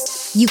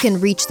Podcast. You can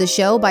reach the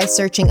show by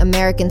searching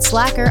American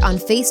Slacker on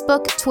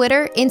Facebook,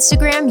 Twitter,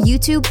 Instagram,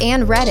 YouTube,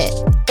 and Reddit.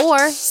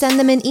 Or send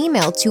them an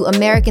email to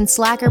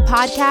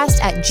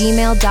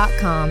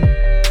americanslackerpodcast@gmail.com.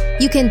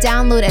 You can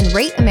download and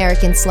rate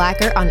American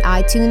Slacker on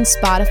iTunes,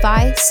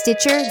 Spotify,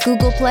 Stitcher,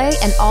 Google Play,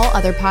 and all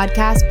other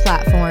podcast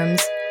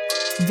platforms.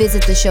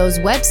 Visit the show's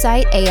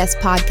website,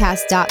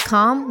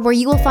 aspodcast.com, where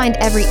you will find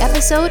every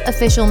episode,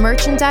 official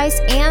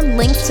merchandise, and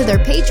links to their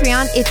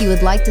Patreon if you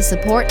would like to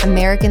support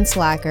American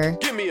Slacker.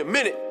 Give me a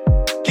minute.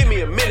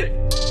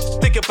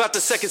 Think about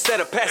the seconds that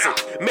are passing.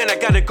 Man, I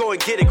gotta go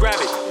and get it, grab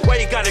it. Why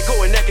you gotta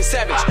go and act a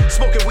savage?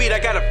 Smoking weed, I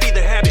gotta feed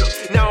the habit.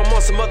 Now I'm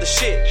on some other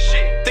shit.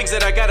 Things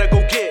that I gotta go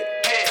get.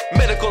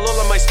 Medical all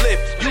on my slip.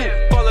 You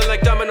falling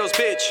like dominoes,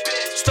 bitch.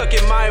 Stuck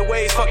in my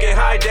ways, fucking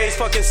high days,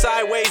 fucking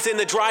sideways in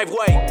the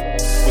driveway.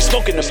 We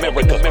smoking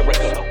America.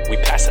 We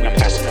passing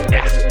America.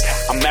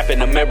 I'm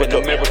mapping America.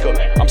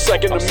 I'm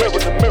psyching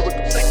America.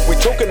 We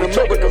talking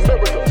America.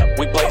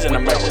 We blazing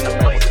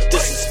America.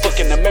 This is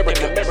fucking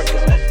America.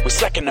 We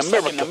slacking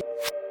America.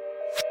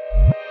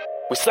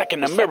 We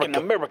slacking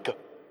America.